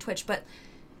 followers on Twitch, but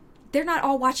they're not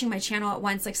all watching my channel at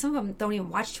once. Like some of them don't even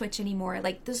watch Twitch anymore.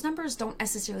 Like those numbers don't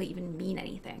necessarily even mean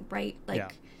anything, right? Like. Yeah.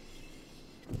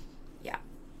 Yeah.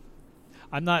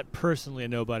 I'm not personally a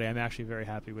nobody. I'm actually very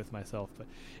happy with myself. But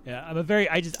yeah,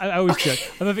 I always joke.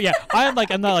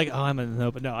 I'm not like, oh, I'm a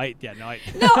nobody. No, I. No, I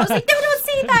was like, no, don't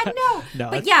say that. No. No.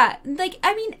 But yeah, like,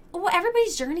 I mean, well,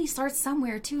 everybody's journey starts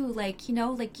somewhere too. Like, you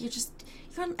know, like you're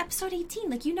on episode 18.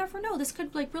 Like, you never know. This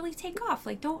could like really take off.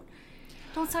 Like, don't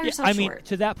sell yourself short. I mean, short.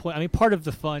 to that point, I mean, part of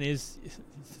the fun is,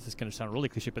 this is going to sound really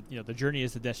cliche, but you know, the journey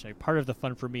is the destination. Part of the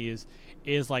fun for me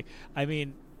is like, I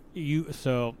mean,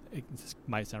 this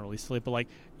might sound really silly, but like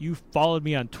you followed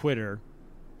me on Twitter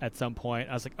at some point.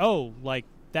 I was like, oh, like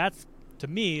that's to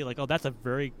me like, oh, that's a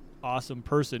very awesome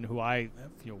person who I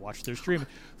watched their stream,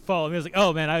 follow me. I was like,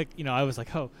 oh man, I was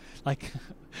like, oh, like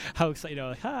how excited,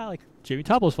 like Jamie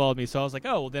Topples followed me. So I was like,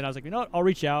 oh, well, then I was like, you know what, I'll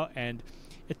reach out. And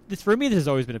for me, this has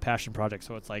always been a passion project.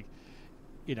 So it's like,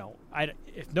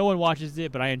 if no one watches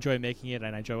it, but I enjoy making it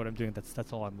and I enjoy what I'm doing,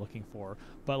 that's all I'm looking for.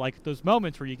 But like those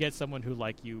moments where you get someone who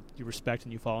like you respect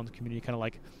and you follow in the community, kind of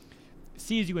like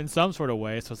sees you in some sort of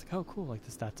way. So it's like, oh, cool, like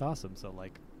that's awesome. So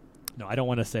like, no, I don't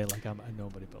want to say like I'm a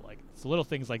nobody, but like it's little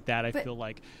things like that. I feel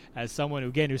like as someone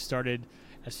who started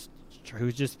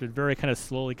who's just been very kind of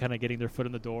slowly kind of getting their foot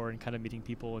in the door and kind of meeting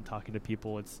people and talking to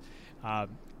people. It's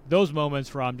those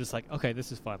moments where I'm just like, okay,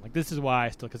 this is fun. Like this is why I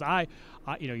still, because I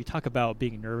you talk about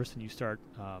being nervous and you start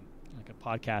like a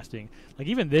podcasting. Like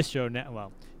even this show now,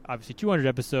 well, obviously 200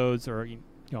 episodes or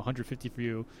 150 for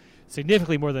you,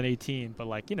 significantly more than 18. But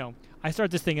like I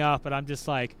start this thing up, and I'm just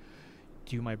like,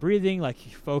 do my breathing, like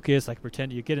focus, like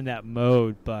pretend you get in that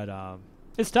mode. But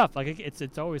it's tough. Like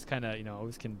it's always kind of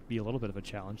always can be a little bit of a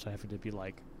challenge. Having to be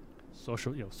like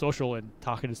social and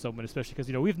talking to someone, especially because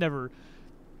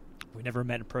we never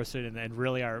met in person, and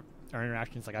really our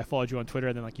interactions, like I followed you on Twitter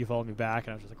and then like you followed me back,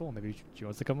 and I was just like, oh, maybe she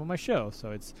wants to come on my show.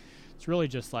 So it's really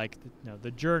just like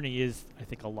the journey is, I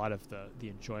think, a lot of the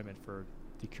enjoyment for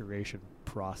the curation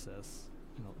process.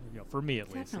 For me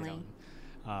at least. Definitely.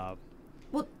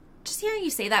 Well, just hearing you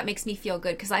say that makes me feel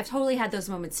good, because I've totally had those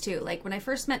moments too. Like when I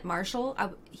first met Marshall,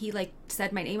 he like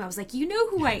said my name. I was like, you know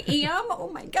who I am?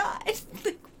 Oh my god!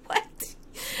 Like what?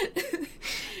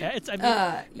 Yeah,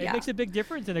 it makes a big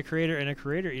difference in a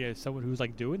creator, someone who's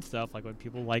like doing stuff. Like when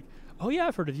people like, oh yeah,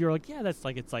 I've heard of you. You're like, yeah, that's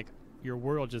like, it's like your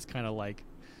world just kind of like,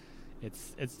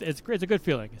 it's great. It's a good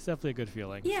feeling. It's definitely a good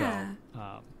feeling. Yeah.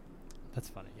 So, that's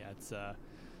funny. Yeah, it's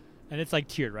and it's like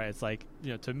tiered, right? It's like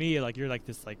to me, like you're like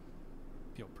this like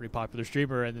pretty popular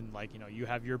streamer, and then like you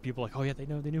have your people like, oh yeah, they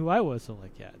knew who I was. So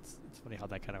like, yeah, it's funny how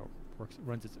that kind of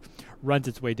runs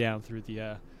its way down through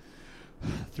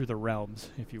the realms,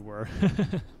 if you were,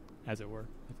 as it were.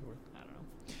 I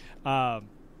don't know.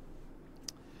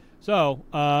 So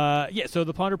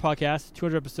the Ponder podcast,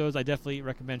 200 episodes. I definitely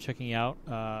recommend checking out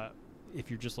if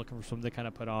you're just looking for something to kind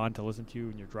of put on to listen to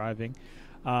when you're driving.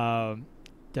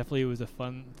 Definitely, it was a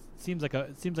fun. Seems like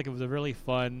it was a really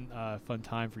fun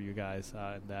time for you guys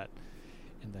in that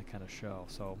kind of show.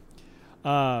 So,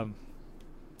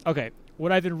 okay,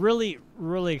 what I've been really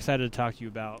really excited to talk to you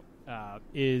about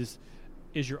is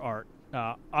your art.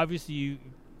 Obviously, you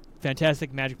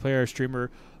fantastic Magic player, streamer,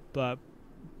 but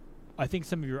I think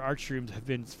some of your art streams have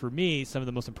been, for me, some of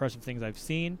the most impressive things I've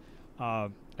seen.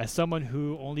 As someone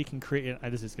who only can create,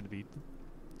 this is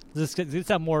going to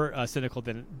sound more cynical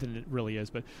than it really is,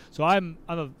 but so I'm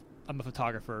a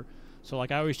photographer, so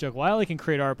like I always joke, well, I only can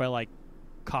create art by like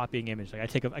copying image. Like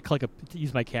I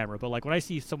use my camera, but like when I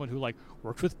see someone who like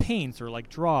works with paints or like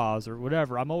draws or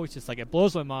whatever, I'm always just like, it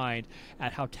blows my mind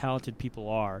at how talented people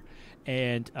are.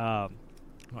 And I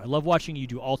love watching you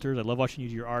do altars. I love watching you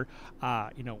do your art.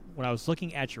 When I was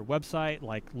looking at your website,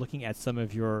 like looking at some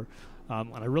of your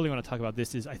and I really want to talk about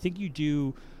this, is I think you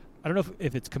do, I don't know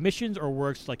if it's commissions or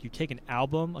works, like you take an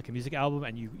album, like a music album,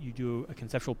 and you do a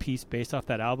conceptual piece based off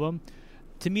that album.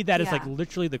 to me, that is Yeah. like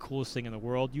literally the coolest thing in the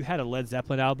world. You had a Led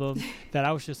Zeppelin album that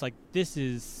I was just like, this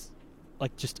is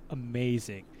like just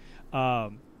amazing.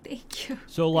 Thank you.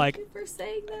 So like, Thank you for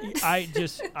saying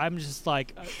that. I'm just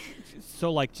like,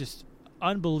 so like just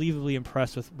unbelievably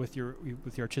impressed with your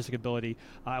artistic ability.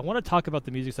 I want to talk about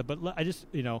the music stuff, but I just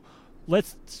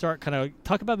let's start kind of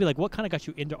talk about me like what kind of got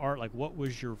you into art. Like, what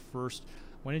was your first?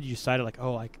 When did you decide like,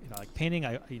 oh, like like painting?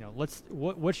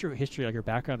 What's your history, like your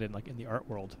background in like in the art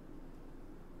world?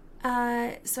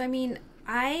 So I mean,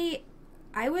 I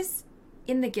was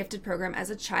in the gifted program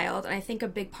as a child, and I think a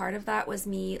big part of that was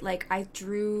me, like, I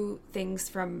drew things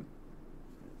from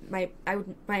my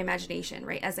imagination,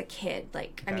 right, as a kid.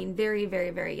 Like, Okay. I mean, very, very,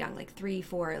 very young, like 3,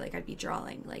 4, like I'd be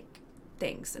drawing like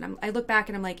things, and I look back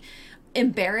and I'm like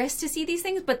embarrassed to see these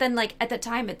things, but then like at the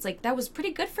time it's like that was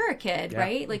pretty good for a kid, Yeah.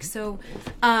 right? Like, so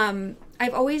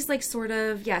I've always like sort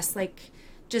of, yes, like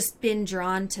just been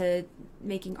drawn to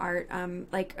making art.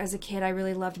 Like as a kid I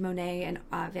really loved Monet and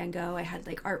Van Gogh. I had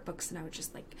like art books and I would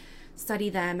just like study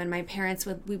them, and my parents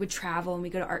we would travel and we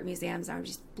go to art museums, and I was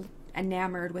just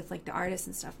enamored with like the artists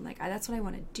and stuff. I'm like, that's what I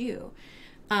want to do.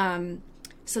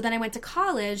 So then I went to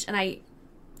college, and I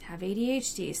have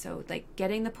ADHD, so like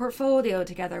getting the portfolio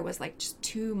together was like just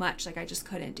too much. Like I just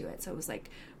couldn't do it, so it was like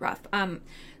rough.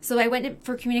 So I went in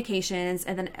for communications,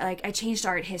 and then like I changed to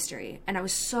art history, and I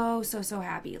was so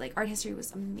happy. Like art history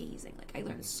was amazing. Like I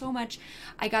learned so much.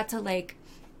 I got to like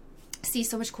see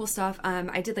so much cool stuff.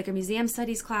 I did like a museum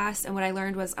studies class, and what I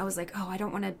learned was I was like, oh, I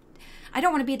don't want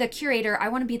to be the curator. I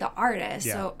want to be the artist.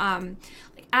 Yeah. So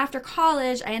like after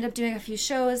college, I ended up doing a few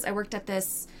shows. I worked at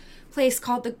this place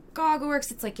called the Goggle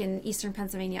Works. It's like in Eastern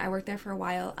Pennsylvania. I worked there for a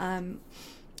while.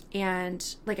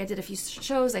 And like I did a few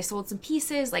shows. I sold some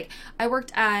pieces. Like I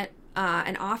worked at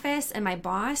an office, and my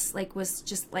boss like was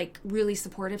just like really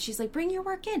supportive. She's like, bring your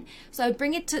work in. So I would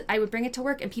bring it to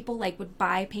work, and people like would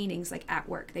buy paintings like at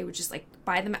work. They would just like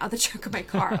buy them out of the trunk of my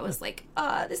car. I was like,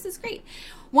 this is great.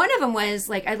 One of them was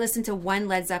like I listened to one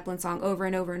Led Zeppelin song over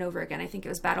and over and over again. I think it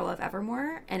was Battle of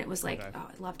Evermore, and it was like, Okay. oh,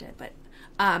 I loved it. But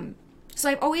so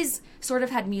I've always sort of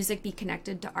had music be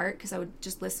connected to art, because I would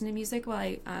just listen to music while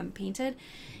I painted.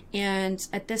 And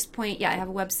at this point, yeah, I have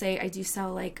a website. I do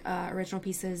sell like original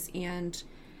pieces, and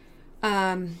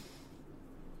I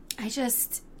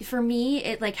just, for me,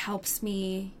 it like helps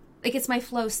me, like it's my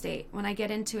flow state. When I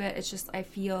get into it, it's just, I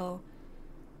feel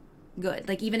good.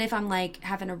 Like even if I'm like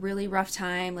having a really rough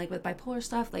time, like with bipolar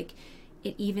stuff, like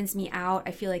it evens me out.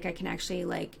 I feel like I can actually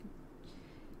like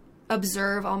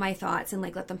observe all my thoughts and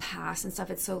like let them pass and stuff.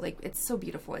 It's so like, it's so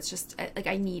beautiful. It's just like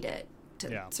I need it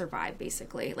to survive,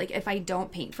 basically. Like if I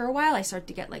don't paint for a while, I start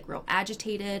to get like real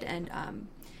agitated, and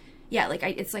like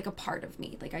it's like a part of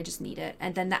me. Like I just need it.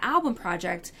 And then the album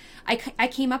project, I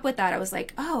came up with that. I was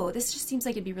like, oh, this just seems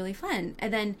like it'd be really fun.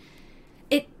 And then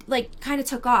it like kind of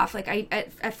took off. Like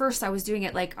at first I was doing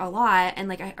it like a lot, and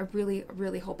like I really,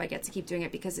 really hope I get to keep doing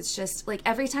it, because it's just like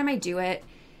every time I do it,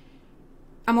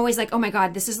 I'm always like, oh my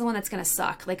God, this is the one that's going to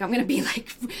suck. Like I'm going to be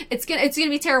like, it's going to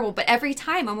be terrible. But every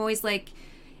time I'm always like,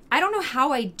 I don't know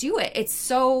how I do it. It's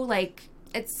so like,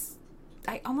 it's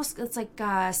like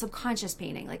subconscious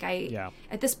painting. Like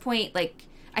at this point, like,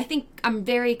 I think I'm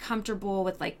very comfortable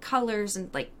with like colors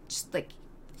and like, just like,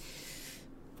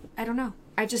 I don't know.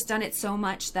 I've just done it so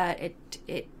much that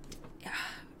it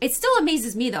still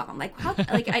amazes me though. I'm like, how,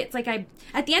 like, it's like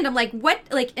at the end, I'm like, what,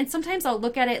 like, and sometimes I'll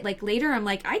look at it like later, I'm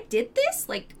like, I did this?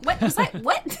 Like, what was that?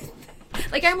 What?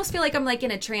 Like, I almost feel like I'm like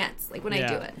in a trance, like when I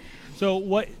do it.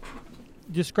 So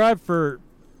describe for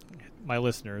my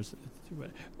listeners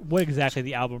what exactly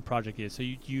the album project is. So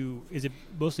you is it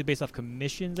mostly based off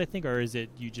commissions, I think, or is it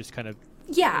you just kind of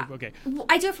okay?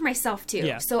 I do it for myself too.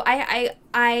 Yeah. So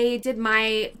I did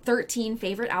my 13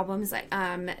 favorite albums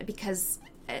because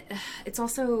it's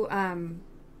also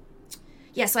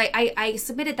so I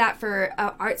submitted that for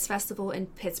an arts festival in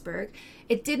Pittsburgh.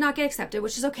 It did not get accepted,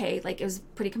 which is okay. Like it was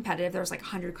pretty competitive. There was like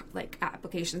 100 like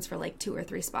applications for like 2 or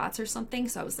 3 spots or something.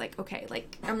 So I was like, okay,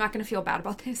 like I'm not going to feel bad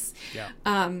about this. Yeah.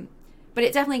 But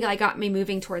it definitely like got me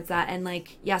moving towards that. And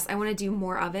like, yes, I want to do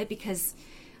more of it, because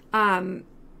I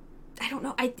don't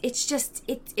know. It's just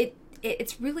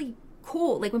it's really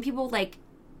cool. Like when people like,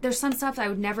 there's some stuff I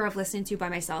would never have listened to by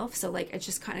myself. So like, it's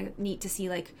just kind of neat to see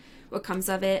like what comes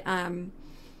of it.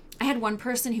 I had one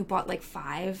person who bought like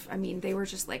 5. I mean, they were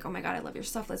just like, oh my God, I love your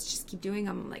stuff. Let's just keep doing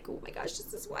them. I'm like, oh my gosh,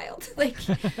 this is wild. Like,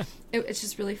 it's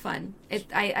just really fun.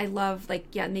 I love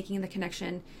like, making the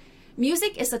connection.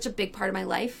 Music is such a big part of my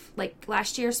life. Like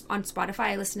last year on Spotify,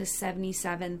 I listened to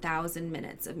 77,000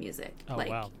 minutes of music. Oh, like,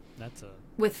 wow. That's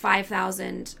with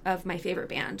 5,000 of my favorite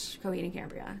band, Coheed and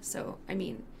Cambria. So, I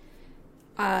mean,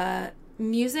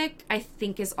 music, I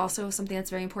think, is also something that's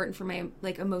very important for my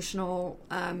like emotional.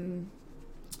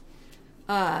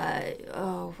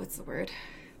 What's the word?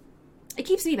 It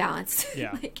keeps me balanced.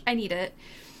 Yeah. Like I need it.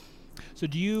 So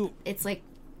do you? It's like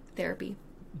therapy.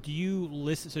 Do you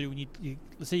listen? So when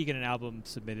let's say you get an album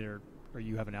submitted, or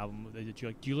you have an album that you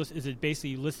like, do you listen? Is it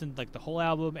basically you listen like the whole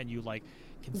album and you like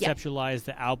conceptualize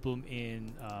the album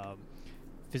in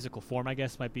physical form? I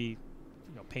guess might be,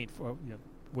 paint for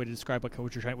way to describe what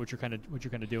you're kind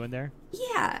of doing there.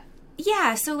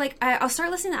 Yeah. So like I'll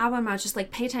start listening to the album. I'll just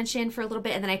like pay attention for a little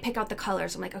bit, and then I pick out the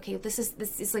colors. I'm like, okay, this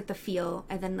is like the feel,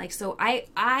 and then like so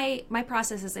my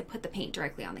process is I put the paint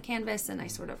directly on the canvas, and I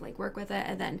sort of like work with it,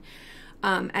 and then.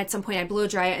 At some point I blow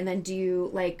dry it and then do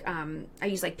like I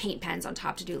use like paint pens on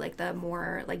top to do like the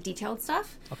more like detailed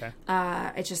stuff. Okay.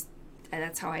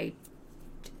 That's how I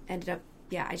ended up.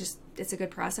 Yeah, it's a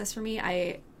good process for me.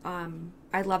 I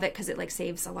love it because it like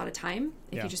saves a lot of time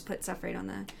if you just put stuff right on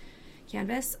the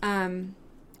canvas. And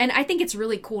I think it's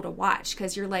really cool to watch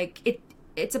because you're like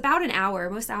it's about an hour.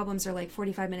 Most albums are like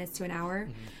 45 minutes to an hour.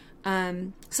 Mm-hmm.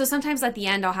 So sometimes at the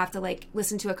end I'll have to like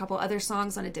listen to a couple other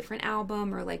songs on a different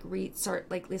album or like start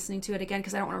like listening to it again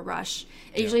because I don't want to rush.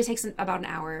 It usually takes about an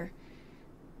hour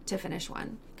to finish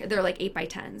one. They're like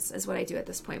 8x10s is what I do at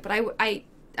this point. But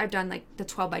I've done like the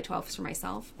 12x12s for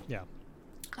myself. Yeah.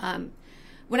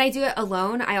 When I do it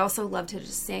alone, I also love to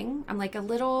just sing. I'm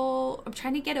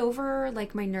trying to get over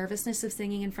like my nervousness of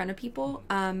singing in front of people.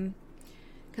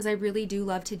 Because I really do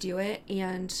love to do it.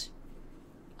 And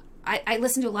I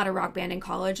listened to a lot of rock band in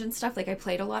college and stuff. Like I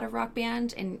played a lot of rock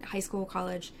band in high school,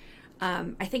 college.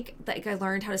 I think like I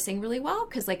learned how to sing really well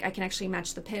because like I can actually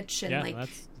match the pitch and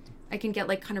I can get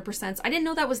like 100%. I didn't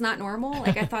know that was not normal.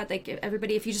 Like I thought like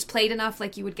if you just played enough,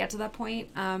 like you would get to that point.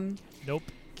 Nope.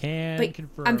 Can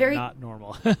confirm I'm very, not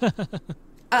normal.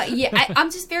 I'm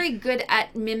just very good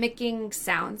at mimicking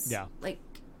sounds. Yeah. Like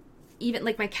even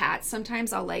like my cats.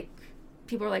 Sometimes I'll like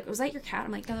people are like, "Was that your cat?"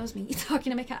 I'm like, "No, that was me talking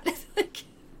to my cat." Like.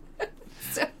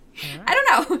 So, right. I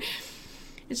don't know.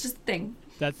 It's just a thing.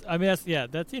 That's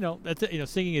it.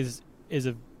 Singing is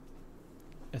as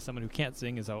someone who can't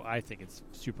sing is how I think it's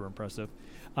super impressive.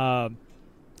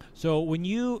 So when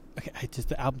the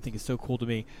album thing is so cool to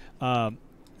me.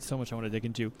 So much I want to dig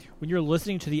into. When you're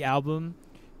listening to the album,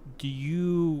 do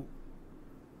you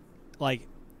like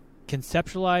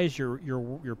conceptualize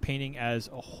your painting as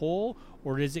a whole,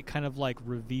 or is it kind of like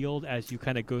revealed as you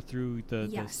kind of go through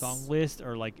the song list,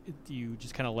 or like do you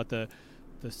just kind of let the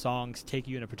songs take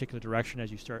you in a particular direction as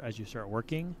you start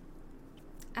working?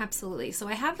 Absolutely. So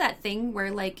I have that thing where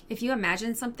like if you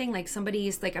imagine something, like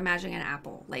somebody's like imagining an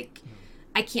apple, like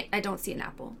I don't see an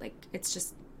apple, like it's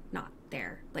just not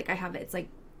there. Like I have it, it's like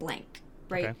blank,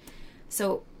 right? Okay.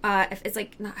 So if it's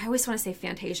like, I always want to say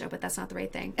Fantasia, but that's not the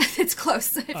right thing. It's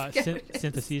close.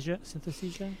 Synthesia?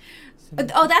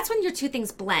 Oh, that's when your two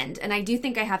things blend, and I do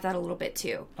think I have that a little bit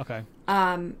too. Okay.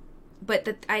 But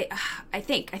I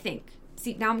think.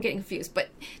 See, now I'm getting confused. But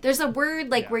there's a word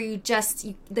like where you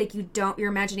don't your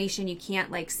imagination, you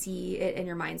can't like see it in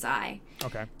your mind's eye.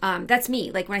 Okay. That's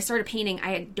me. Like when I started painting,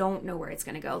 I don't know where it's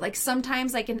gonna go. Like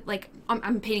sometimes I can like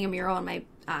I'm painting a mural in my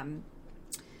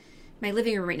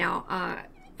living room right now,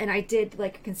 and I did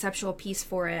like a conceptual piece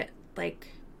for it. Like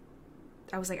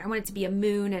I was like, I want it to be a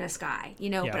moon and a sky,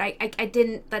 but I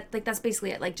didn't. That's basically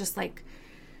it. Like just like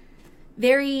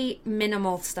very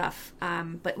minimal stuff.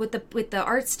 But with the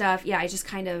art stuff, I just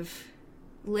kind of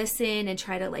listen and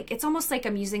try to like. It's almost like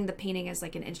I'm using the painting as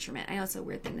like an instrument. I know it's a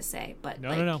weird thing to say, but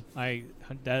no. I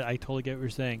totally get what you're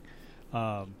saying.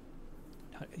 Yeah,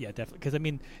 definitely. Because I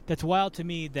mean, that's wild to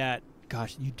me that.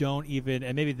 Gosh, you don't even,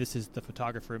 and maybe this is the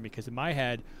photographer in me, because in my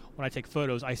head, when I take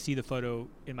photos, I see the photo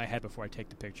in my head before I take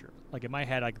the picture. Like in my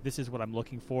head, like this is what I'm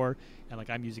looking for, and like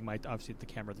I'm using obviously the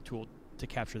camera, the tool to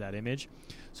capture that image.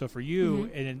 So for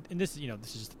you, and this is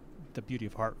this is just the beauty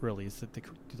of art, really, is that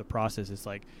the process is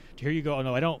like to hear you go, oh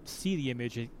no, I don't see the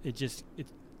image. It's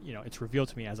revealed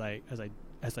to me as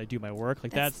I do my work.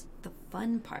 Like that's the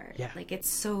fun part. Yeah. Like it's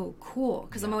so cool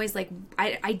because I'm always like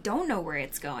I don't know where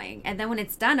it's going, and then when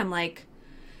it's done, I'm like,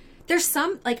 there's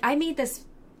some like I made this.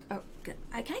 Oh, can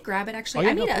I grab it? Actually,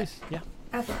 I made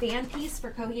a fan piece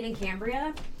for Coheed and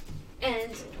Cambria,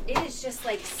 and it is just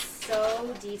like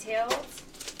so detailed.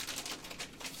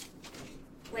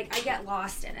 Like I get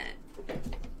lost in it.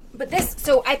 But this,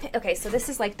 so this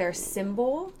is like their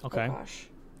symbol. Okay. Oh gosh.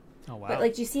 Oh wow! But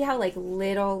like, do you see how like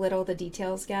little the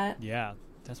details get? Yeah,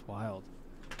 that's wild.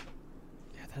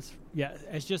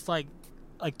 It's just like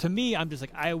to me, I'm just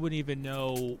like I wouldn't even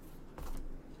know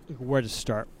where to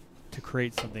start to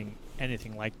create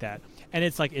anything like that. And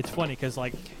it's like it's funny because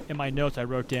like in my notes I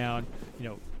wrote down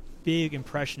big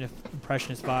impressionist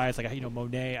vibes, like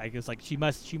Monet. I guess like she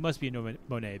must be a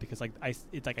Monet because like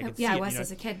it's like I can see I it, was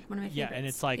as a kid one of my favorites. Yeah, and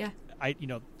it's like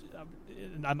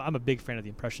I'm a big fan of the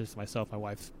impressionists myself. My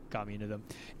wife got me into them,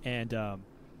 and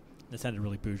that sounded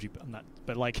really bougie, but I'm not.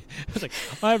 But like I was like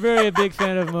I'm very a big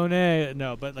fan of Monet.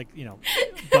 No, but like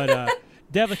but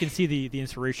definitely can see the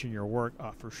inspiration in your work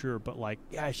for sure. But like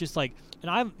it's just like, and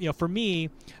I'm for me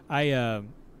I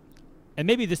and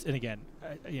maybe this, and again,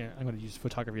 I'm going to use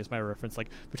photography as my reference. Like,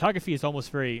 photography is almost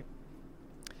very,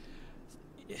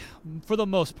 for the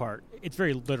most part, it's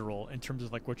very literal in terms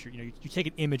of like what you take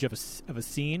an image of a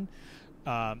scene.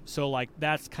 So like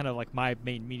that's kind of like my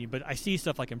main meaning. But I see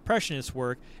stuff like impressionist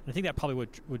work, and I think that probably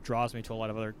what draws me to a lot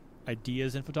of other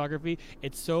ideas in photography.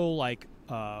 It's so like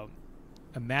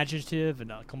imaginative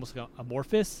and almost like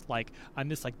amorphous. Like I'm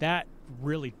just like that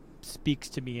really speaks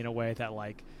to me in a way that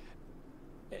like.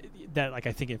 That like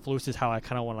I think influences how I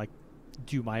kind of want to like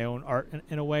do my own art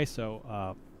in a way. So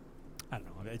I don't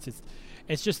know.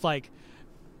 It's just like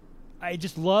I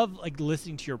just love like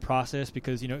listening to your process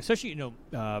because especially when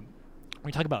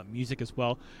we talk about music as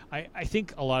well. I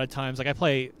think a lot of times like I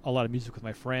play a lot of music with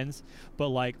my friends, but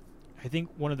like I think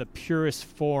one of the purest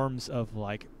forms of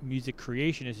like music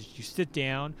creation is you sit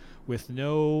down with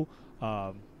no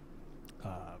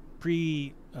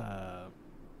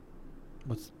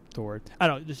what's the word? I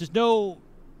don't know. There's just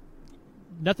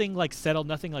nothing like settled,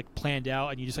 nothing like planned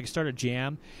out, and you just like start a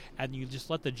jam, and you just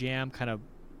let the jam kind of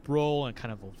roll and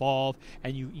kind of evolve,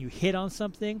 and you hit on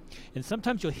something, and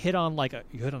sometimes you'll hit on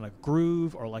you hit on a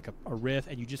groove or like a riff,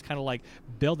 and you just kind of like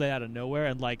build that out of nowhere,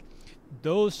 and like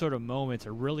those sort of moments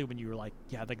are really when you're like,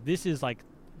 yeah, like this is like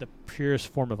the purest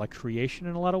form of like creation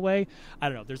in a lot of way. I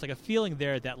don't know. There's like a feeling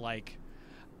there that like.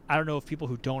 I don't know if people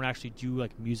who don't actually do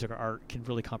like music or art can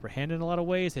really comprehend in a lot of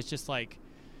ways. It's just like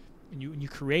when you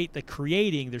create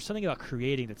there's something about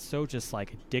creating that's so just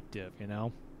like addictive,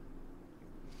 Yes,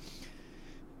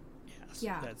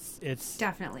 yeah, it's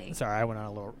definitely. Sorry, I went on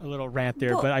a little rant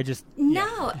there, well, but I just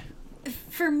no.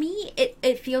 For me,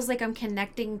 it feels like I'm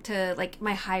connecting to like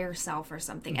my higher self or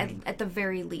something. At the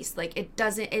very least, like it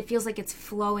feels like it's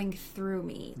flowing through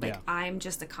me. Like I'm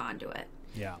just a conduit.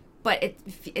 Yeah. But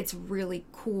it's really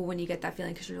cool when you get that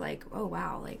feeling because you're like, oh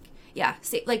wow, like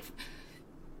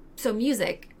so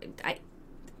music.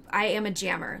 I am a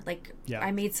jammer. Like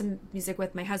I made some music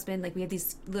with my husband. Like we had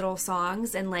these little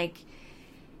songs, and like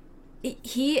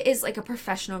he is like a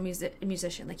professional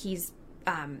musician. Like he's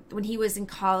when he was in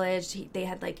college, they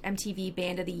had like MTV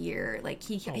Band of the Year. Like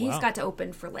he's got to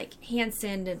open for like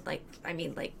Hanson and like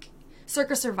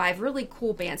Circus Survive. Really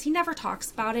cool bands. He never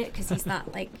talks about it because he's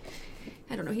not like.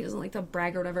 I don't know, he doesn't like to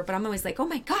brag or whatever, but I'm always like, oh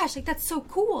my gosh, like that's so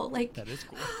cool. Like that is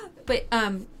cool. But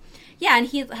yeah, and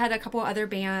he had a couple other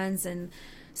bands, and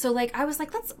so like I was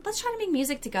like, let's try to make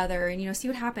music together and see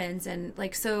what happens. And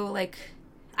like so like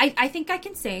I think I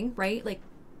can sing, right? Like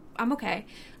I'm okay.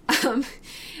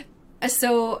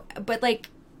 So but like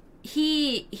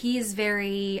he's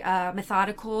very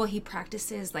methodical. He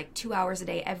practices like 2 hours a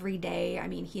day every day. I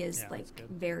mean, he is like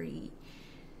very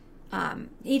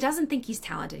he doesn't think he's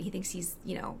talented. He thinks he's,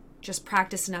 just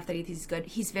practiced enough that he thinks he's good.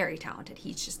 He's very talented.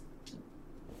 He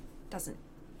doesn't,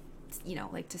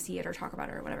 like to see it or talk about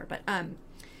it or whatever. But,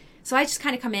 so I just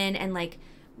kind of come in and like,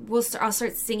 I'll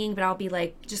start singing, but I'll be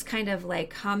like, just kind of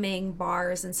like humming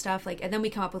bars and stuff. Like, and then we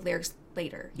come up with lyrics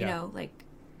later, you know, like,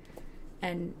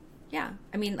 and yeah,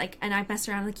 I mean, like, and I messed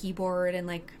around on the keyboard and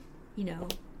like,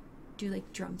 do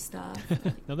like drum stuff.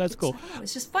 Like, no, that's cool.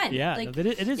 It's just fun. Yeah, like, no,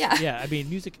 it is. Yeah. I mean,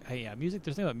 music. Music.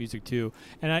 There's something about music too,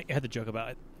 and I had the joke about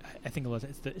it. I think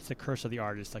it's the curse of the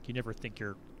artist. Like you never think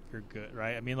you're good,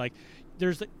 right? I mean, like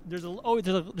there's a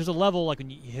level like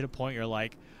when you hit a point, you're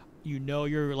like,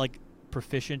 you're like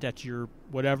proficient at your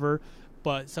whatever,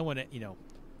 but someone I don't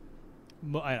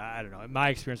know. In my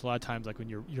experience, a lot of times, like when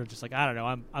you're just like, I don't know,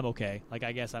 I'm okay. Like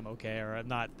I guess I'm okay, or I'm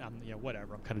not. I'm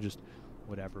whatever. I'm kind of just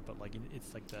whatever. But like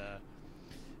it's like the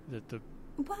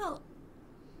well,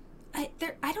 I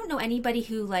don't know anybody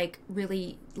who like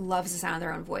really loves the sound of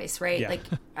their own voice, right? Yeah.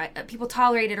 Like people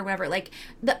tolerate it or whatever. Like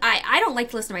I don't like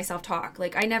to listen to myself talk.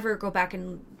 Like I never go back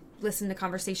and listen to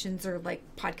conversations or like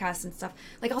podcasts and stuff.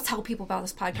 Like I'll tell people about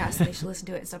this podcast and they should listen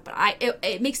to it and stuff. But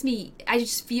it makes me, I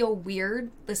just feel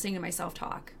weird listening to myself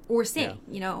talk or sing,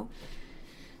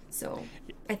 So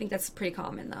I think that's pretty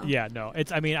common though. Yeah, no,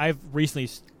 I mean, I've recently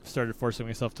started forcing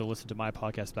myself to listen to my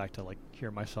podcast back to like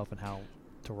hear myself and how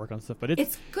to work on stuff. But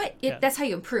it's good. That's how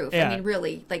you improve. Yeah. I mean,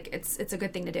 really, like it's a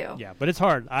good thing to do. Yeah, but it's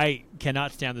hard. I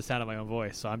cannot stand the sound of my own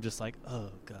voice, so I'm just like, oh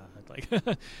god, like. I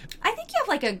think you have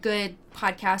like a good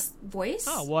podcast voice.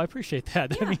 Oh well, I appreciate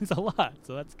that. That means a lot.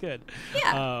 So that's good.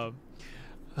 Yeah.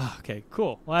 Okay,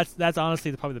 cool. Well, that's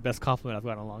honestly probably the best compliment I've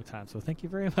gotten in a long time. So thank you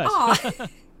very much. Aw.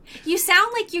 You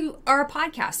sound like you are a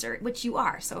podcaster, which you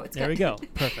are, so it's There good. we go.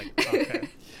 Perfect. Okay.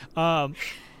 All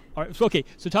right. So, okay.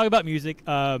 So talk about music.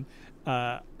 So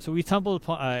we stumbled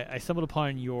upon. I stumbled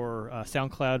upon your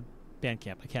SoundCloud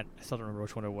Bandcamp. I still don't remember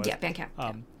which one it was. Yeah,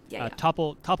 Bandcamp. Yeah.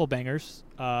 Topple bangers.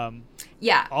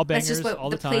 Yeah, all bangers that's just what all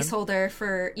the the time. placeholder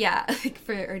for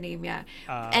for our name. Yeah,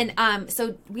 and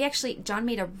so we actually John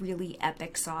made a really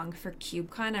epic song for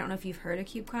CubeCon. I don't know if you've heard of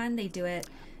CubeCon. They do it.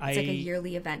 It's like a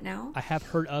yearly event now. I have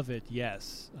heard of it.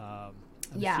 Yes. I'm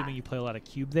Yeah. assuming you play a lot of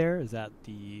cube there. Is that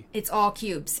the? It's all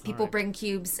cubes. People right. bring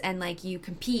cubes and like you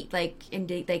compete like and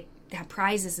they have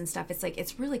prizes and stuff. It's like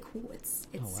it's really cool. It's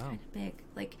Oh, wow. kind of big.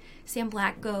 Like Sam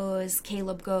Black goes,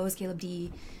 Caleb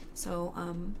D. So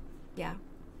yeah,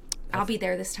 I'll be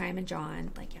there this time and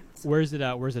John like yeah. So. Where's it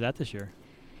at? Where's it at this year?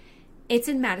 It's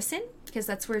in Madison because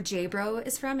that's where J-Bro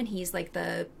is from, and he's like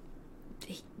the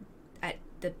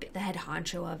head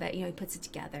honcho of it. You know, he puts it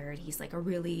together, and he's like a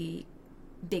really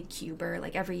big cuber.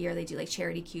 Like every year they do like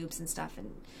charity cubes and stuff, and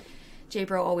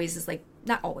J-Bro always is like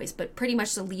not always, but pretty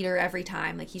much the leader every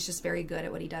time. Like he's just very good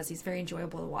at what he does. He's very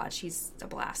enjoyable to watch. He's a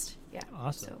blast. Yeah.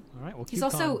 Awesome. So, All right. Well, he's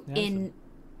also in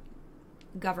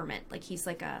government. Like he's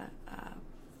like I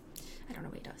don't know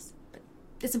what he does, but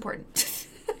it's important.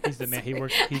 He's the man. He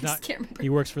works. He's not. Can't remember. He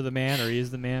works for the man, or he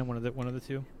is the man. One of the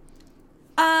two.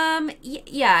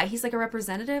 Yeah, he's like a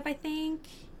representative, I think.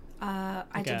 I'm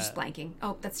Like just blanking.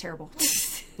 Oh, that's terrible.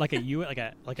 Like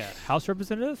a House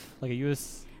representative, like a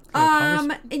U.S.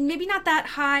 And maybe not that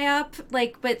high up,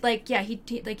 but yeah, he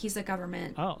like he's a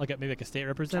government. Oh, maybe like a state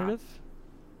representative.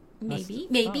 Maybe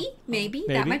Maybe.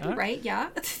 that might be All right. right. Yeah.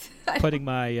 Putting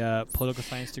my political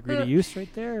science degree to use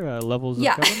right there. Levels of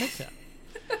Yeah. government.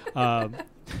 Yeah.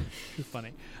 It's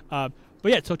funny. But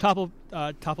yeah, so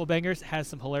Topple Bangers has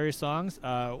some hilarious songs.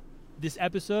 This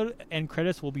episode end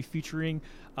credits will be featuring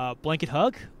Blanket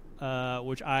Hug,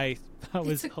 which I thought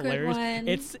was It's a good hilarious. one.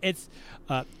 It's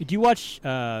do you watch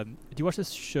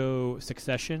this show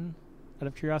Succession? Out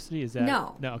of curiosity, is that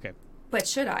No. Okay. But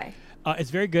should I? It's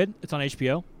very good. It's on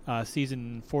HBO.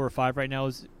 Season 4 or 5 right now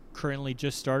is currently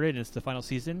just started, and it's the final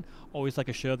season. Always like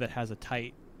a show that has a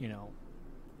tight,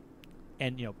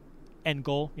 end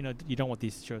goal. You don't want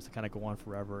these shows to kind of go on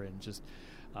forever and just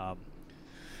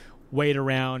wait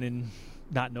around and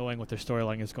not knowing what their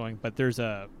storyline is going. But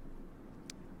the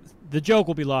joke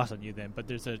will be lost on you then. But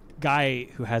there's a guy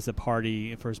who has a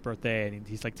party for his birthday, and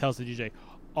he's like tells the DJ,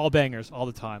 all bangers all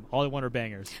the time. All I want are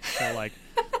bangers. So like.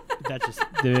 That just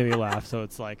they made me laugh. So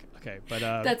it's like okay, but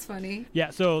That's funny.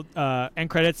 yeah. So end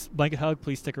credits, Blanket Hug.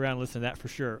 Please stick around and listen to that for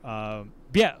sure.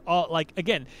 Yeah,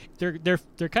 again, they're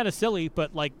kind of silly,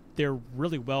 but like they're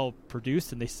really well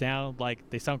produced and they sound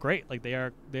great. Like they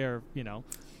are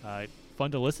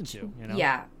fun to listen to.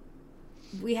 Yeah.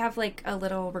 We have like a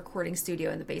little recording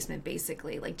studio in the basement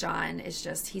basically. Like John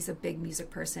is he's a big music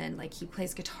person. Like he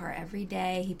plays guitar every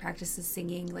day. He practices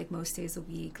singing like most days a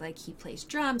week. Like he plays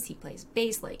drums, he plays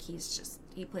bass, like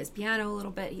he plays piano a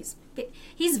little bit.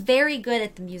 He's very good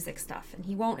at the music stuff and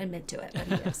he won't admit to it, but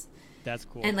he is. That's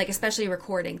cool. And like especially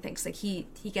recording things. Like he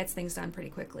gets things done pretty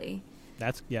quickly.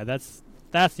 That's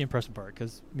the impressive part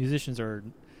because musicians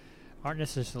aren't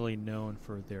necessarily known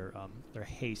for their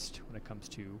haste when it comes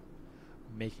to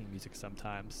making music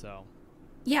sometimes. So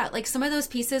yeah, like some of those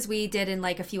pieces we did in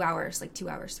like a few hours, like 2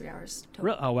 hours, 3 hours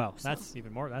total. Oh wow, so, that's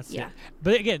even more. That's yeah.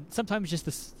 But again, sometimes just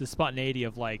the spontaneity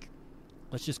of like,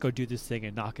 let's just go do this thing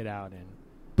and knock it out and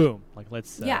boom, like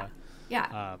let's yeah.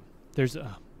 There's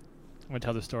I'm gonna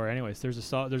tell the story anyways. There's a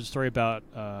story about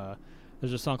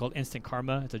there's a song called Instant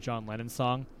Karma. It's a John Lennon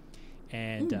song,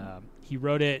 and he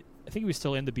wrote it. I think he was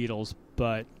still in the Beatles,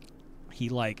 but he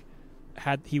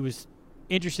was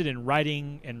interested in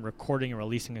writing and recording and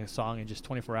releasing a song in just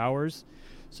 24 hours.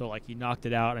 So like he knocked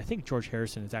it out. And I think George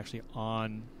Harrison is actually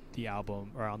on the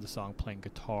album or on the song playing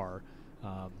guitar.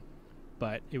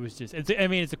 But it was just, it's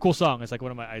a cool song. It's like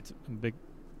one of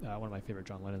my favorite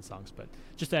John Lennon songs, but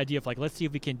just the idea of like, let's see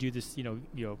if we can do this,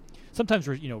 sometimes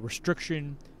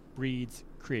restriction breeds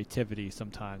creativity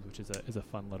sometimes, which is a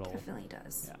fun little, Definitely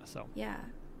does. Yeah. So, yeah.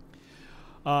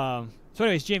 So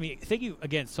anyways, Jamie, thank you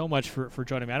again so much for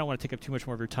joining me. I don't want to take up too much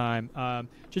more of your time.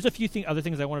 Just a few other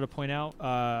things I wanted to point out.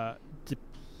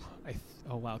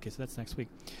 Oh, wow. Okay, so that's next week.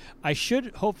 I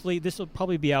should, hopefully, this will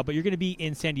probably be out, but you're going to be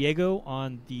in San Diego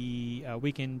on the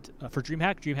weekend for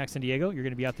DreamHack San Diego. You're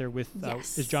going to be out there with,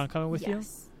 yes. Is John coming with you?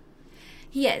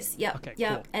 He is, yep. Okay,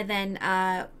 yep. cool. And then,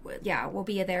 we'll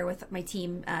be there with my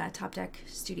team, Top Deck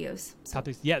Studios. So.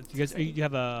 Yeah, you guys, you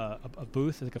have a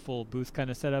booth, like a full booth kind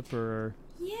of setup, or?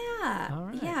 Yeah, Yeah. All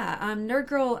right. Yeah. Nerd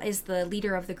Girl is the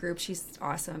leader of the group. She's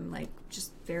awesome. Like,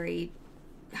 just very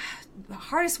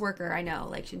hardest worker I know.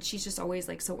 Like, she's just always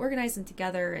like so organized and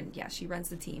together. And yeah, she runs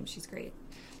the team. She's great.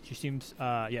 She seems,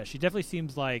 she definitely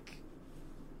seems like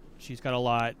she's got a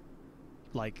lot,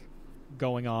 like,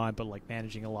 going on, but like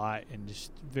managing a lot, and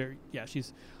just very,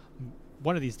 she's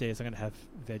one of these days I'm gonna have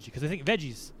Veggie, because I think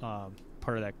Veggie's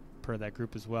part of that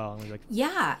group as well. And we're like,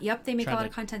 they make a lot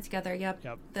of content together.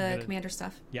 The commander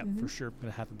stuff. For sure. I'm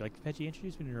gonna have him be like, Veggie,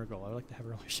 introduce me to Nurgle. I would like to have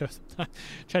her on my show sometime.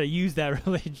 Try to use that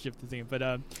relationship to thing. But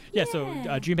so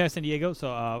DreamHack San Diego. So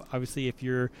obviously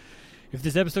if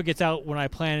this episode gets out when I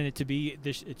plan it to be,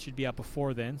 it should be out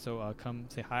before then. So come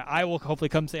say hi. I will hopefully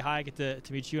come say hi, get to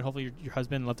meet you, and hopefully your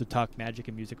husband. Love to talk magic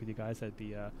and music with you guys. That'd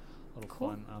be a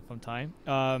little fun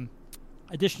time.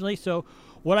 Additionally, so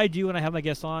what I do when I have my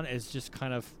guests on is just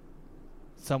kind of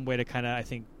some way to kind of, I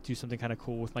think, do something kind of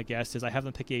cool with my guests is I have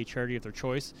them pick a charity of their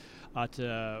choice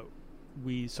to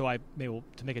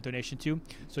make a donation to.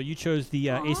 So you chose the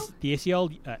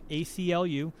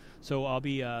ACLU. So I'll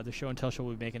be the show and tell show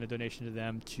will be making a donation to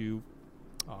them to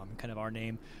kind of our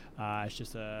name. It's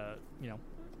just Civil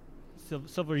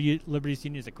Liberties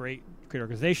Union is a great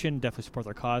organization. Definitely support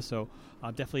their cause. So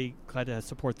I'm definitely glad to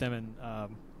support them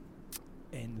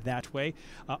in that way.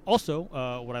 Also,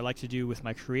 what I like to do with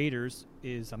my creators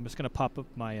is I'm just going to pop up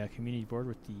my community board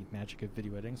with the magic of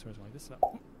video editing. So I was like this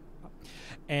up.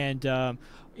 And I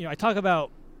talk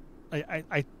about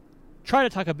I try to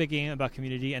talk a big game about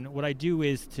community, and what I do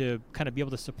is to kind of be able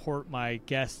to support my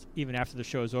guests even after the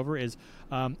show is over is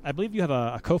I believe you have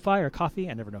a Ko-Fi or Coffee.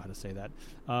 I never know how to say that.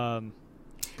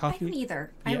 Coffee? I don't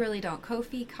either. I really don't.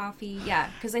 Coffee,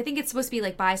 because I think it's supposed to be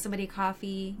like buy somebody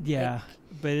coffee. Yeah, like,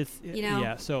 but it's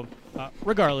So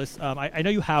regardless, I know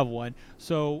you have one.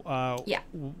 So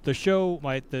the show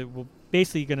will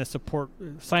basically going to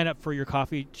sign up for your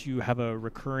coffee to have a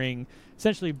recurring,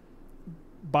 essentially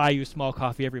buy you a small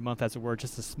coffee every month, as it were,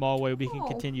 just a small way we can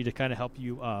continue to kind of help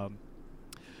you,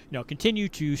 continue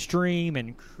to stream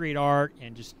and create art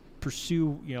and just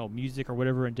pursue, music or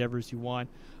whatever endeavors you want.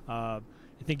 I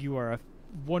think you are a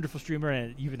wonderful streamer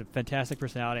and you have a fantastic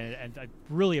personality, and I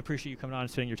really appreciate you coming on and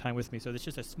spending your time with me. So it's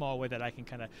just a small way that I can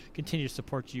kind of continue to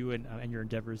support you and your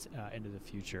endeavors into the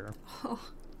future. Oh,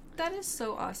 that is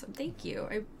so awesome. Thank you.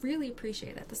 I really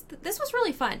appreciate it. This was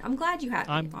really fun. I'm glad you had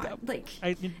me on.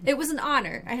 It was an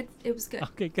honor. It was good.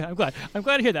 Okay, good. I'm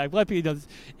glad to hear that. I'm glad people know this.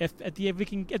 If at the end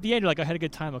you're like, I had a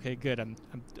good time. Okay, good.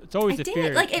 It's always a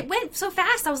fear. Like, it went so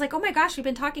fast. I was like, oh my gosh, we've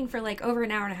been talking for like over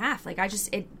an hour and a half. Like,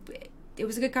 it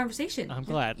was a good conversation. I'm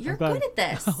glad. You're good at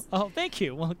this. Oh, thank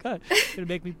you. Well, God, it's gonna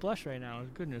make me blush right now.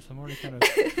 Goodness, I'm already kind of.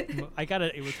 I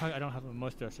don't have a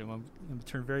mustache. I'm gonna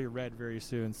turn very red very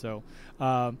soon. So,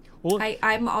 I'm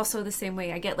also the same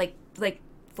way. I get like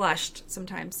flushed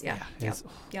sometimes. Yeah. I used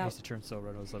to turn so red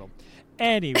when I was little.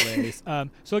 Anyways,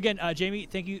 so again, Jamie,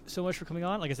 thank you so much for coming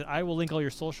on. Like I said, I will link all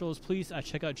your socials. Please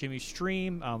check out Jamie's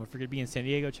stream. If you're gonna be in San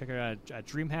Diego, check her out at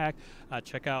DreamHack.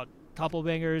 Check out Topples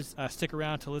Bangers. Stick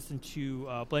around to listen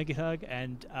to Blanket Hug,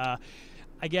 and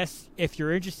I guess if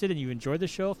you're interested and you enjoyed the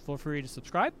show, feel free to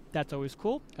subscribe. That's always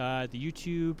cool. The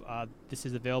YouTube, this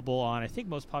is available on I think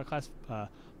most podcast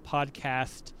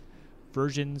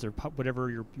versions or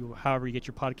whatever however you get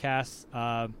your podcasts.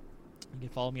 You can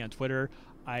follow me on Twitter.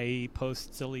 I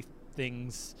post silly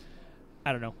things.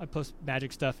 I don't know. I post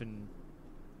magic stuff and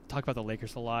talk about the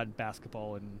Lakers a lot, and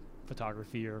basketball and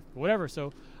photography or whatever.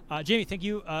 So, Jamie, thank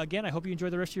you again. I hope you enjoy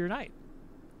the rest of your night.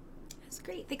 That's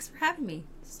great. Thanks for having me.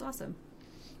 This is awesome.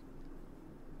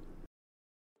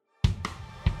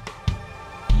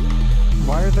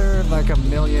 Why are there like a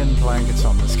million blankets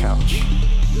on this couch?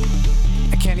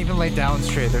 I can't even lay down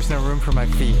straight. There's no room for my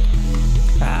feet.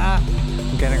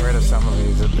 I'm getting rid of some of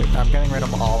these. I'm getting rid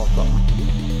of all of them.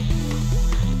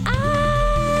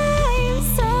 I'm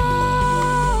so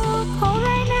cold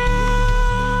right now.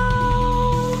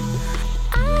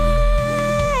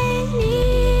 I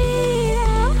need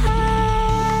a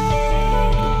hug.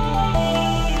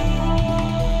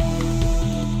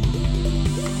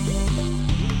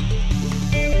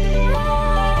 I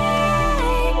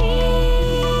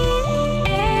need a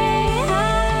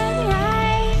hug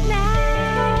right now.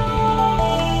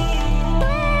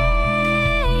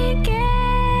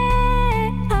 Blanket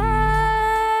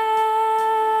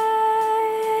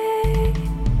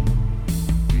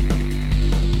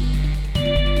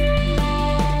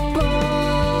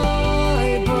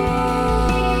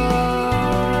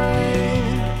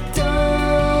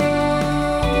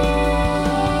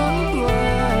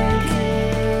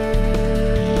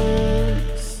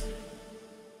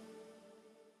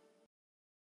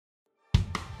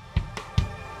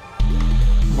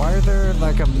are there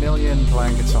like a million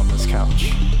blankets on this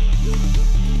couch?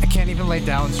 I can't even lay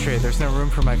down straight. There's no room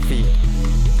for my feet.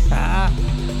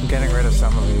 I'm getting rid of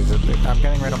some of these. I'm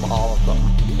getting rid of all of them.